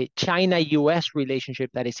a China-US relationship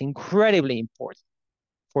that is incredibly important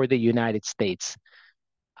for the United States.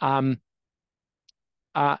 The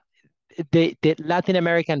Latin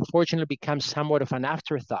America, unfortunately, becomes somewhat of an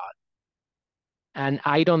afterthought. And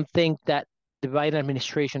I don't think that the Biden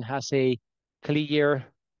administration has a clear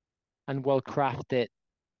and well-crafted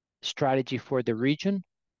strategy for the region,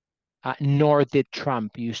 nor did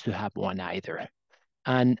Trump used to have one either.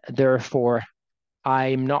 And therefore,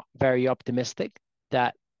 I'm not very optimistic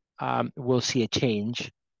that we'll see a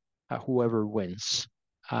change, whoever wins.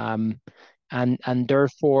 And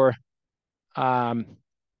therefore,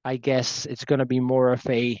 I guess it's going to be more of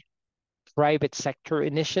a private sector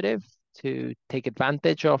initiative to take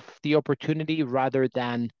advantage of the opportunity rather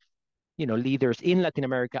than, leaders in Latin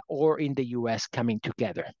America or in the US coming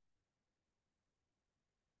together.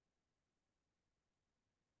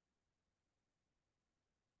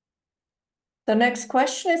 The next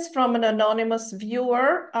question is from an anonymous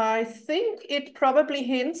viewer. I think it probably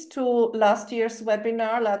hints to last year's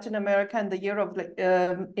webinar, Latin America and the Year of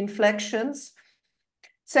Inflections. It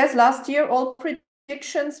says last year, all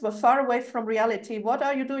predictions were far away from reality. What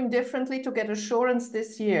are you doing differently to get assurance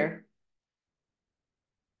this year?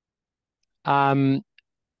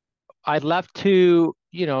 I'd love to,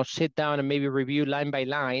 sit down and maybe review line by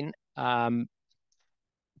line.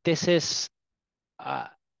 This is,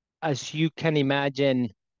 as you can imagine,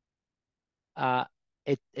 a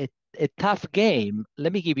tough game.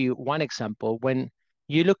 Let me give you one example. When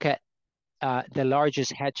you look at the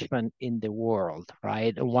largest hedge fund in the world,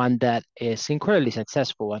 right? One that is incredibly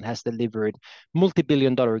successful and has delivered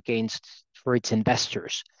multi-billion-dollar gains for its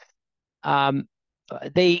investors.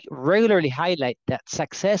 They regularly highlight that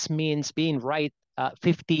success means being right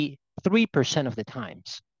 53% of the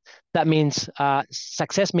times. That means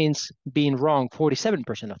success means being wrong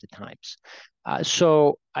 47% of the times.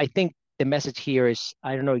 So I think the message here is,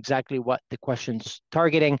 I don't know exactly what the question's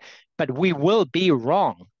targeting, but we will be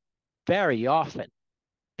wrong very often.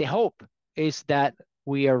 The hope is that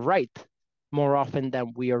we are right more often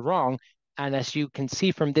than we are wrong. And as you can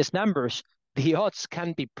see from these numbers, the odds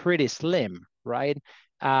can be pretty slim, right?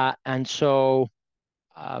 And so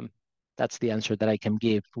that's the answer that I can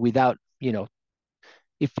give without,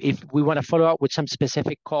 if we want to follow up with some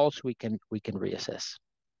specific calls, we can reassess.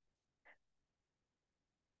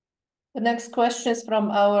 The next question is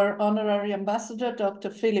from our honorary ambassador, Dr.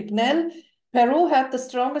 Philip Nell. Peru had the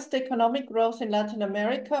strongest economic growth in Latin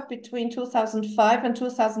America between 2005 and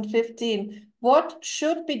 2015. What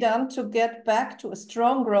should be done to get back to a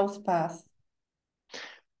strong growth path?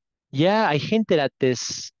 Yeah, I hinted at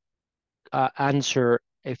this answer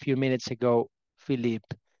a few minutes ago, Philip.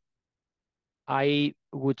 I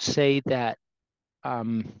would say that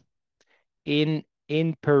in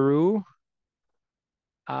Peru,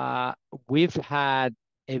 we've had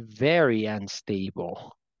a very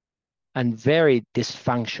unstable and very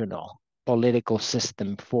dysfunctional political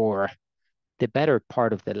system for the better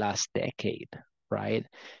part of the last decade, right?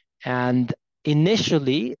 And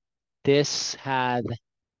initially, this had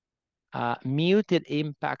a muted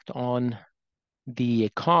impact on the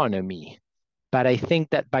economy. But I think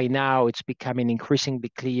that by now it's becoming increasingly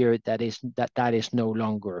clear that is no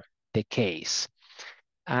longer the case.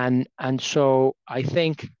 And so I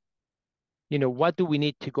think, what do we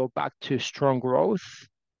need to go back to strong growth?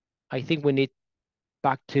 I think we need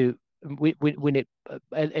we need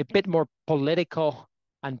a bit more political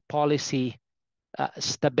and policy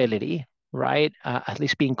stability, right? At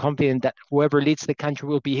least being confident that whoever leads the country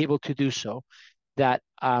will be able to do so, that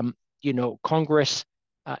Congress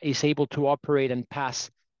is able to operate and pass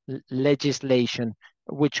legislation,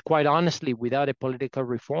 which quite honestly, without a political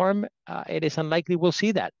reform, it is unlikely we'll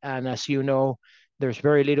see that. And as you know, there's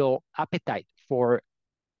very little appetite for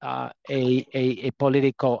a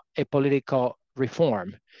political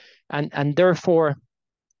reform, and therefore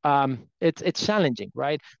it's challenging,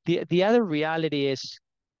 right? The other reality is,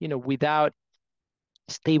 without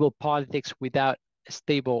stable politics, without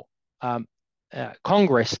stable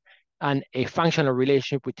Congress and a functional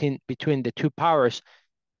relationship between the two powers,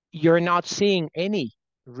 you're not seeing any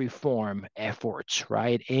reform efforts,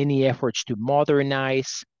 right? Any efforts to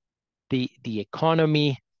modernize the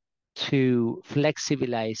economy, to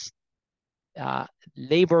flexibilize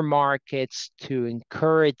labor markets, to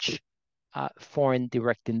encourage foreign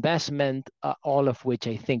direct investment, all of which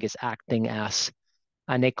I think is acting as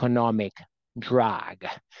an economic drag.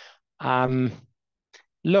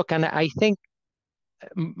 Look, and I think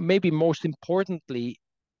maybe most importantly,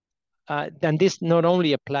 and this not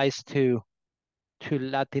only applies to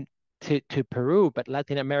Peru, but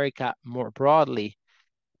Latin America more broadly,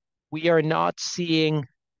 we are not seeing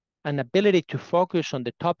an ability to focus on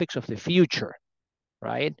the topics of the future,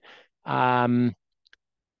 right?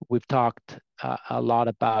 We've talked a lot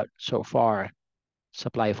about so far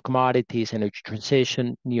supply of commodities, energy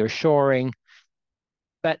transition, nearshoring.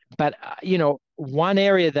 But you know, one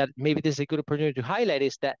area that maybe this is a good opportunity to highlight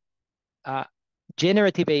is that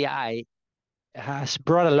generative AI has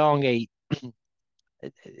brought along a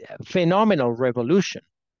phenomenal revolution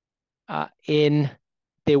in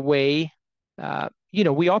the way you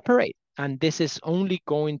know we operate, and this is only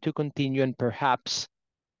going to continue and perhaps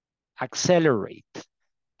accelerate.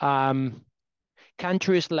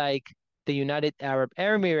 Countries like the United Arab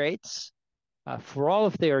Emirates, for all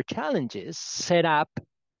of their challenges, set up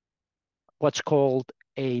what's called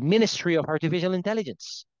a Ministry of Artificial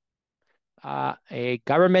Intelligence, a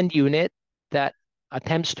government unit that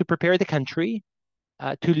attempts to prepare the country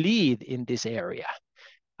to lead in this area.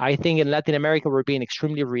 I think in Latin America, we're being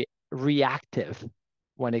extremely reactive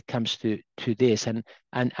when it comes to this, and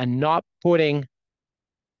not putting,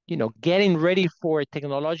 you know, getting ready for a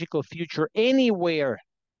technological future anywhere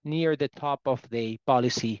near the top of the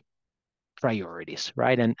policy priorities,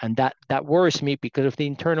 right? And that worries me because of the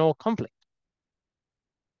internal conflict.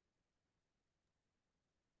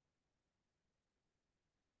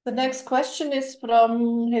 The next question is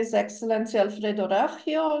from His Excellency Alfredo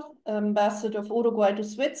Racchio, Ambassador of Uruguay to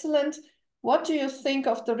Switzerland. What do you think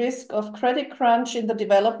of the risk of credit crunch in the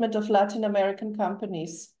development of Latin American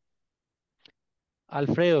companies?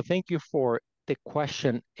 Alfredo, thank you for the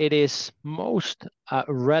question. It is most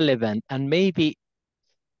relevant and maybe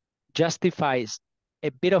justifies a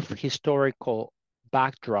bit of historical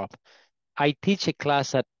backdrop. I teach a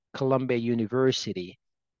class at Columbia University,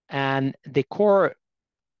 and the core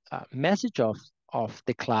message of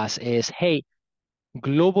the class is, hey,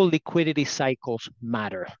 global liquidity cycles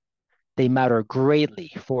matter. They matter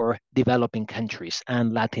greatly for developing countries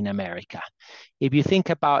and Latin America. If you think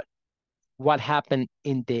about what happened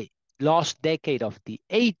in the last decade of the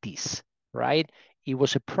 80s, right? It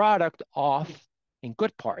was a product of, in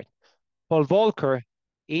good part, Paul Volcker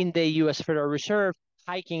in the US Federal Reserve,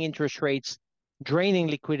 hiking interest rates, draining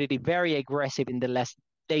liquidity, very aggressive in the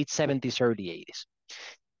late 70s, early 80s.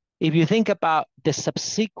 If you think about the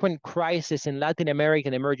subsequent crisis in Latin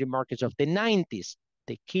American emerging markets of the 90s,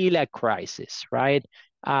 tequila crisis, right?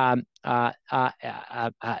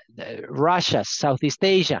 Russia, Southeast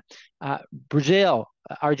Asia, Brazil,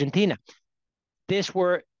 Argentina. These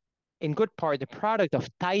were, in good part, the product of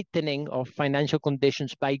tightening of financial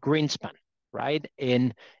conditions by Greenspan, right,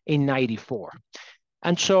 in 94.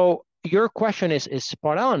 And so your question is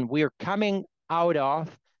spot on. We are coming out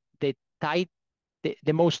of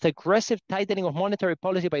the most aggressive tightening of monetary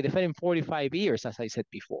policy by the Fed in 45 years, as I said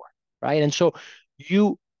before, right? And so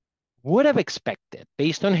you would have expected,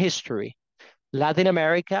 based on history, Latin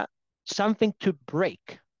America, something to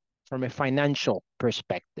break from a financial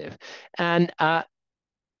perspective. And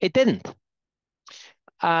it didn't.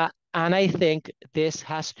 And I think this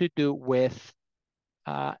has to do with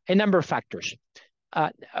a number of factors.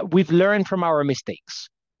 We've learned from our mistakes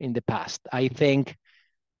in the past. I think,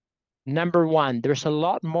 number one, there's a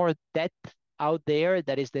lot more debt out there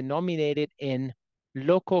that is denominated in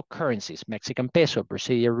local currencies, Mexican peso,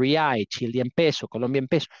 Brazilian real, Chilean peso, Colombian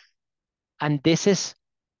peso. And this is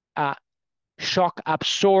shock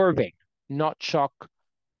absorbing, not shock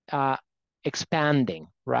expanding,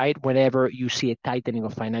 right? Whenever you see a tightening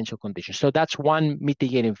of financial conditions. So that's one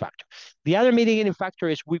mitigating factor. The other mitigating factor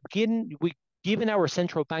is we've given our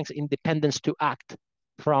central banks independence to act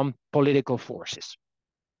from political forces.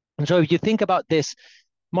 And so if you think about this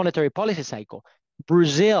monetary policy cycle,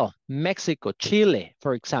 Brazil, Mexico, Chile,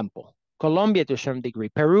 for example, Colombia to a certain degree,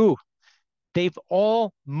 Peru, they've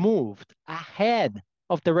all moved ahead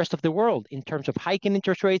of the rest of the world in terms of hiking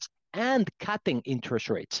interest rates and cutting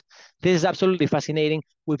interest rates. This is absolutely fascinating.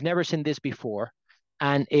 We've never seen this before.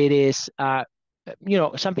 And it is, you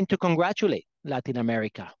know, something to congratulate Latin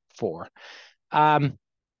America for.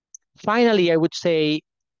 Finally, I would say,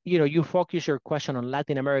 you know, you focus your question on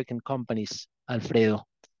Latin American companies, Alfredo.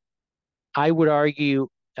 I would argue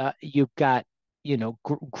you've got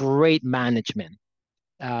great management,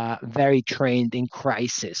 very trained in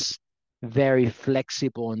crisis, very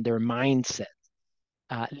flexible in their mindset,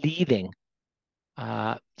 leading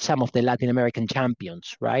some of the Latin American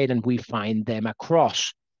champions, right? And we find them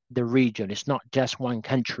across the region. It's not just one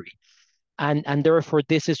country. And therefore,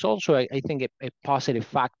 this is also, I think, a positive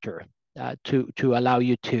factor to allow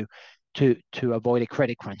you to avoid a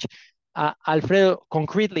credit crunch. Alfredo,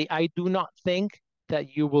 concretely, I do not think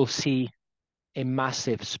that you will see a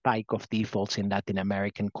massive spike of defaults in Latin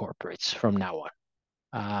American corporates from now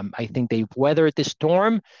on. I think they've weathered the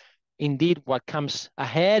storm. Indeed, what comes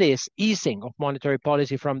ahead is easing of monetary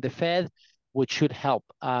policy from the Fed, which should help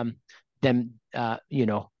them,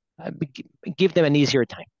 give them an easier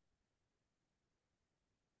time.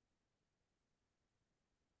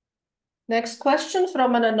 Next question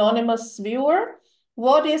from an anonymous viewer.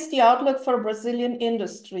 What is the outlook for Brazilian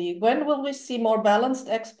industry? When will we see more balanced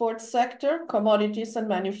export sector, commodities and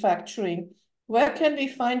manufacturing? Where can we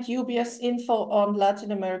find UBS info on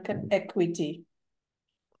Latin American equity?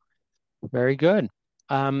 Very good.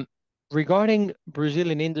 Regarding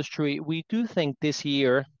Brazilian industry, we do think this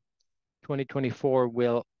year, 2024,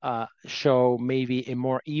 will show maybe a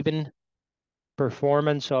more even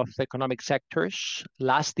performance of economic sectors.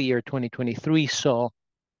 Last year, 2023, saw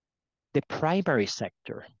the primary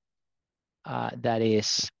sector, that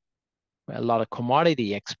is a lot of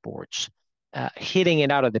commodity exports, hitting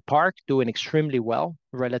it out of the park, doing extremely well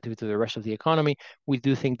relative to the rest of the economy. We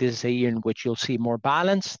do think this is a year in which you'll see more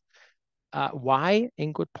balance. Why?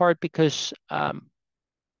 In good part because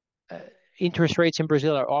interest rates in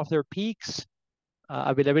Brazil are off their peaks.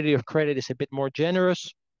 Availability of credit is a bit more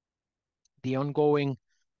generous. The ongoing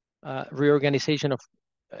reorganization of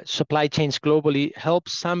supply chains globally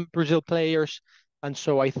helps some Brazil players. And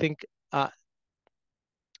so I think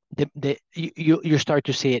you start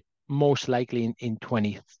to see it most likely in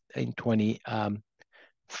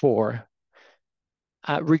 2024.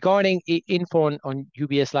 Regarding info on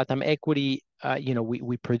UBS LATAM equity,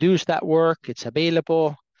 we produce that work. It's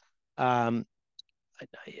available.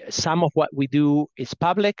 Some of what we do is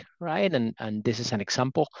public, right? And this is an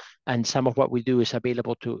example. And some of what we do is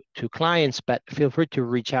available to clients, but feel free to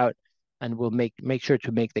reach out and we'll make sure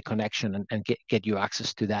to make the connection and get you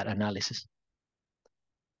access to that analysis.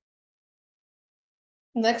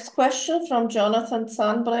 Next question from Jonathan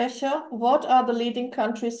Zahnbrecher. What are the leading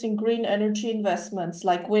countries in green energy investments,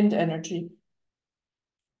 like wind energy?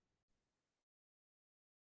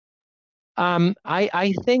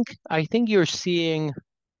 I think you're seeing,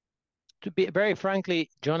 to be very frankly,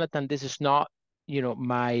 Jonathan, this is not,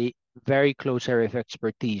 my very close area of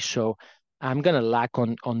expertise. So I'm gonna lack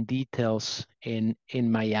on details in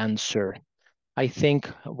my answer. I think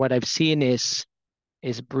what I've seen is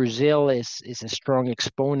Brazil is a strong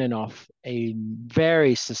exponent of a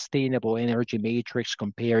very sustainable energy matrix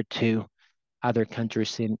compared to other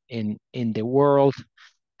countries in the world.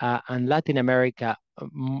 And Latin America,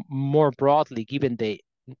 more broadly, given the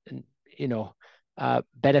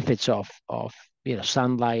benefits of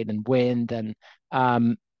sunlight and wind and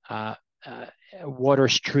water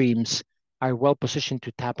streams, are well positioned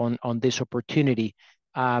to tap on this opportunity.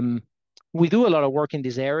 We do a lot of work in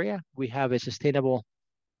this area. We have a sustainable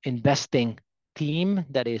investing team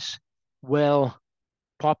that is well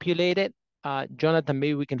populated. Jonathan,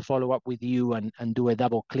 maybe we can follow up with you and do a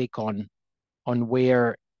double click on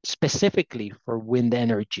where specifically for wind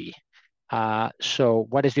energy. So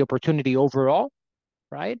what is the opportunity overall,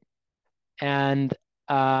 right? And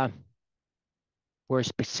where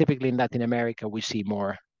specifically in Latin America we see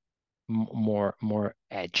more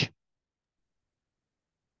edge.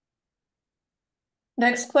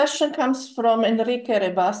 Next question comes from Enrique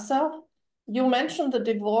Rebassa. You mentioned the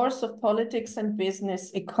divorce of politics and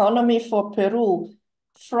business economy for Peru.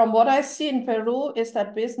 From what I see in Peru is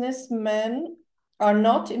that businessmen are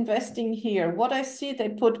not investing here. What I see, they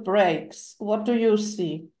put brakes. What do you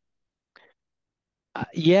see?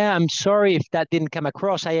 Yeah, I'm sorry if that didn't come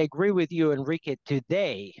across. I agree with you, Enrique,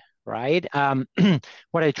 today, right?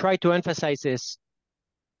 What I try to emphasize is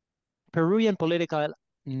Peruvian political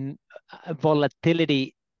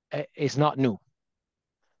volatility is not new.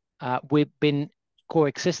 We've been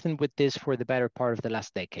coexisting with this for the better part of the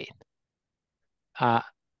last decade.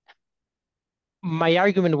 My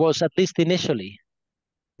argument was, at least initially,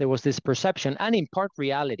 there was this perception, and in part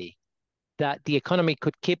reality, that the economy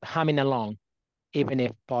could keep humming along even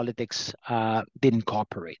if politics didn't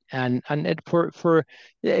cooperate. And for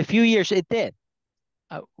a few years it did.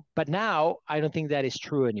 But now I don't think that is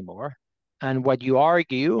true anymore. And what you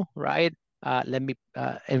argue, right? Let me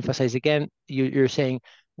emphasize again, you're saying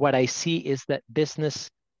what I see is that business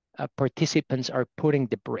participants are putting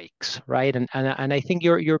the brakes, right? And I think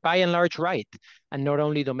you're by and large right, and not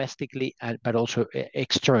only domestically but also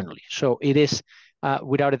externally. So it is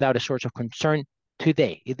without a doubt a source of concern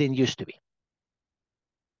today. It didn't used to be.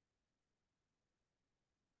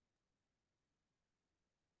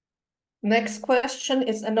 Next question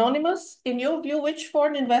is anonymous. In your view, which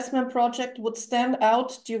foreign investment project would stand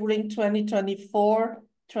out during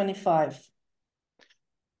 2024-25?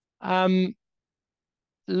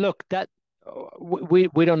 Look, that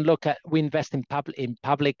we don't look at, we invest in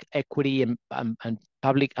public equity and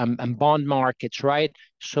public and bond markets, right?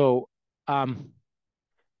 So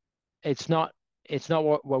it's not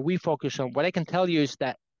what we focus on. What I can tell you is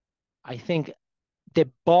that I think the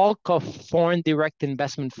bulk of foreign direct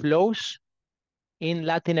investment flows in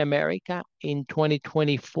Latin America in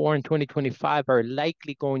 2024 and 2025 are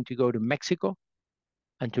likely going to go to Mexico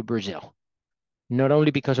and to Brazil, not only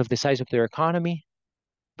because of the size of their economy,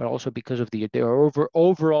 but also because of their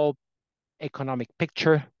overall economic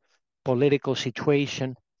picture, political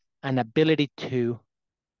situation, and ability to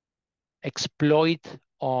exploit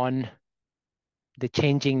on the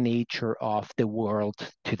changing nature of the world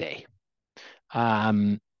today.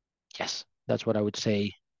 Yes, that's what I would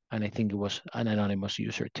say. And I think it was an anonymous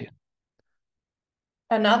user too.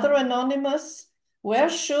 Another anonymous, where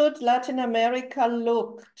should Latin America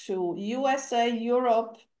look to? USA,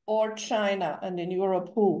 Europe, or China? And in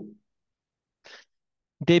Europe, who?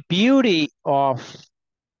 The beauty of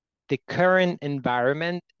the current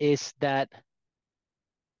environment is that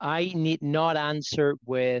I need not answer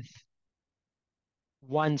with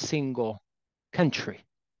one single country,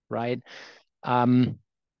 right?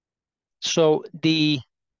 So the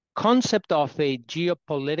concept of a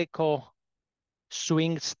geopolitical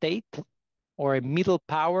swing state or a middle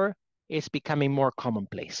power is becoming more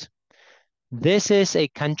commonplace. This is a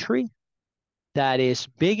country that is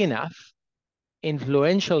big enough,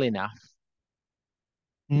 influential enough,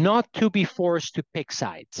 not to be forced to pick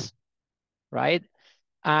sides, right?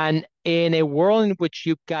 And in a world in which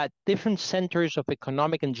you've got different centers of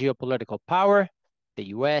economic and geopolitical power, the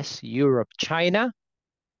US, Europe, China,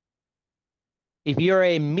 if you're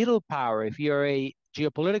a middle power, if you're a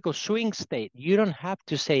geopolitical swing state, you don't have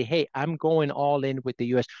to say, hey, I'm going all in with the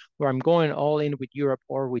US, or I'm going all in with Europe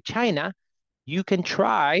or with China. You can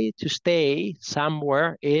try to stay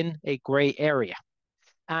somewhere in a gray area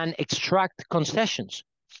and extract concessions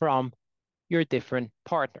from your different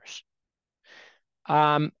partners.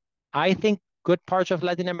 I think good parts of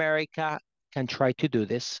Latin America can try to do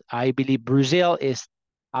this. I believe Brazil is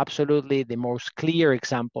absolutely the most clear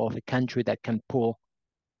example of a country that can pull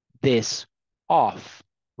this off,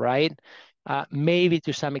 right? Maybe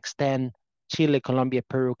to some extent, Chile, Colombia,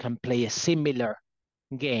 Peru can play a similar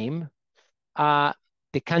game.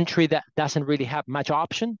 The country that doesn't really have much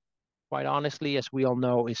option, quite honestly, as we all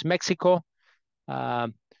know, is Mexico.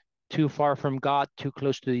 Too far from God, too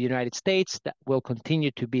close to the United States. That will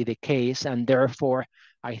continue to be the case. And therefore,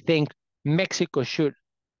 I think Mexico should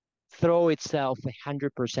throw itself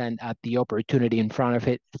 100% at the opportunity in front of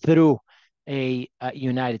it through a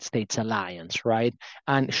United States alliance, right?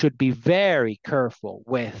 And should be very careful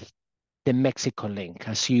with the Mexico link.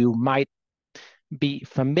 As you might be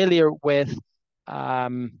familiar with,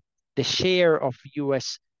 the share of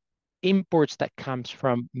US imports that comes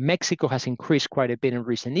from Mexico has increased quite a bit in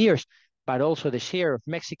recent years, but also the share of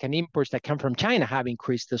Mexican imports that come from China have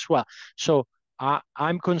increased as well. So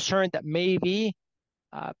I'm concerned that maybe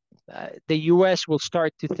the US will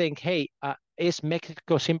start to think, hey, is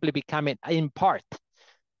Mexico simply becoming, in part,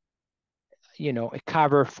 a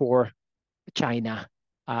cover for China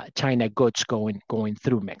goods going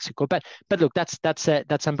through Mexico? But look, that's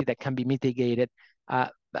something that can be mitigated.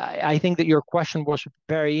 I think that your question was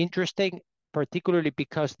very interesting, particularly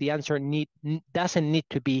because the answer doesn't need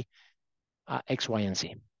to be X, Y, and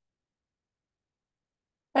Z.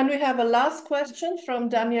 And we have a last question from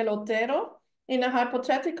Daniel Otero. In a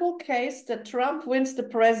hypothetical case that Trump wins the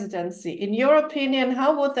presidency, in your opinion,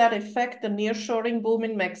 how would that affect the nearshoring boom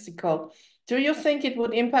in Mexico? Do you think it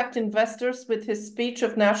would impact investors with his speech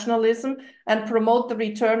of nationalism and promote the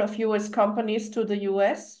return of US companies to the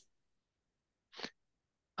US?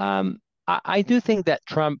 I do think that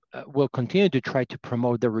Trump will continue to try to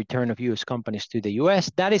promote the return of US companies to the US.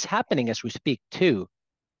 That is happening as we speak too.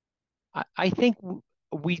 I think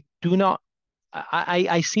we do not,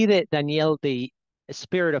 I see that, Danielle, the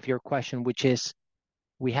spirit of your question, which is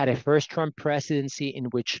we had a first Trump presidency in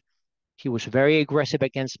which he was very aggressive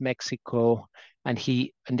against Mexico, and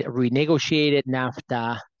he renegotiated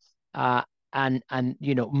NAFTA. And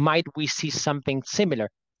might we see something similar?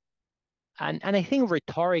 And I think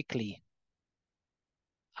rhetorically,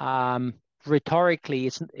 rhetorically,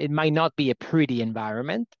 it might not be a pretty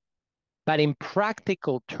environment, but in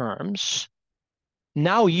practical terms,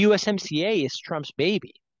 now USMCA is Trump's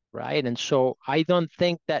baby, right? And so I don't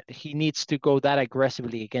think that he needs to go that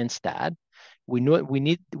aggressively against that. We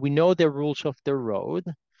know the rules of the road.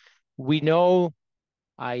 We know,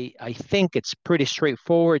 I think it's pretty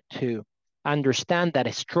straightforward to understand that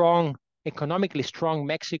economically strong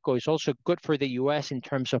Mexico is also good for the US in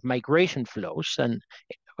terms of migration flows and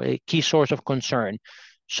a key source of concern.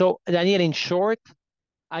 So, Daniel, in short,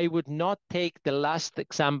 I would not take the last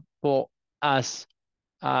example as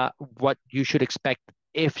what you should expect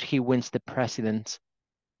if he wins the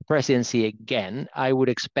presidency again. I would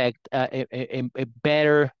expect a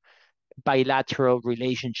better bilateral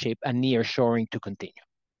relationship and nearshoring to continue.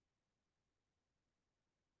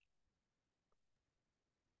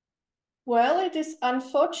 Well, it is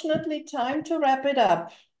unfortunately time to wrap it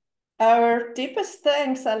up. Our deepest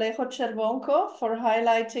thanks, Alejo Cervonco, for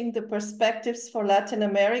highlighting the perspectives for Latin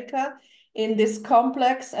America in this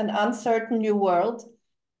complex and uncertain new world,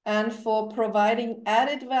 and for providing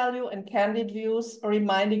added value and candid views,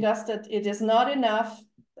 reminding us that it is not enough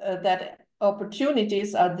that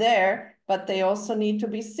opportunities are there, but they also need to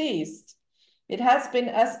be seized. It has been,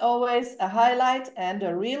 as always, a highlight and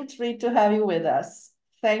a real treat to have you with us.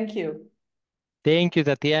 Thank you. Thank you,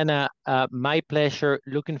 Tatiana. My pleasure.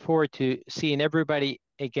 Looking forward to seeing everybody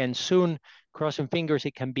again soon. Crossing fingers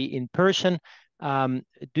it can be in person.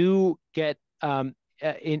 Do get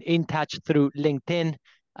in touch through LinkedIn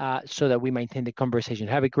so that we maintain the conversation.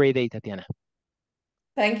 Have a great day, Tatiana.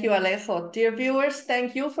 Thank you, Alejo. Dear viewers,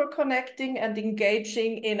 thank you for connecting and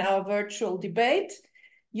engaging in our virtual debate.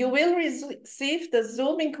 You will receive the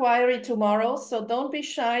Zoom inquiry tomorrow, so don't be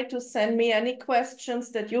shy to send me any questions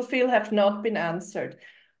that you feel have not been answered.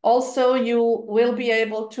 Also, you will be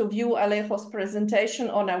able to view Alejo's presentation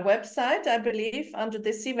on our website, I believe, under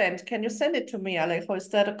this event. Can you send it to me, Alejo? Is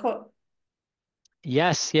that a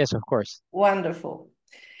Yes, of course. Wonderful.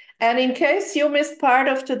 And in case you missed part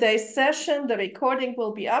of today's session, the recording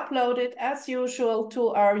will be uploaded as usual to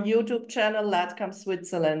our YouTube channel, LATCAM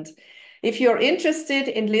Switzerland. If you're interested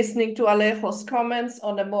in listening to Alejo's comments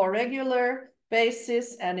on a more regular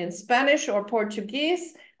basis and in Spanish or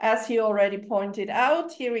Portuguese, as he already pointed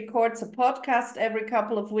out, he records a podcast every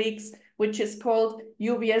couple of weeks, which is called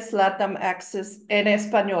UBS LATAM Access en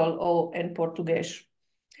Español or en Portugués.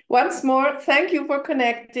 Once more, thank you for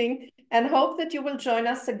connecting and hope that you will join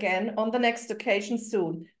us again on the next occasion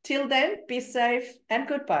soon. Till then, be safe and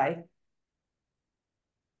goodbye.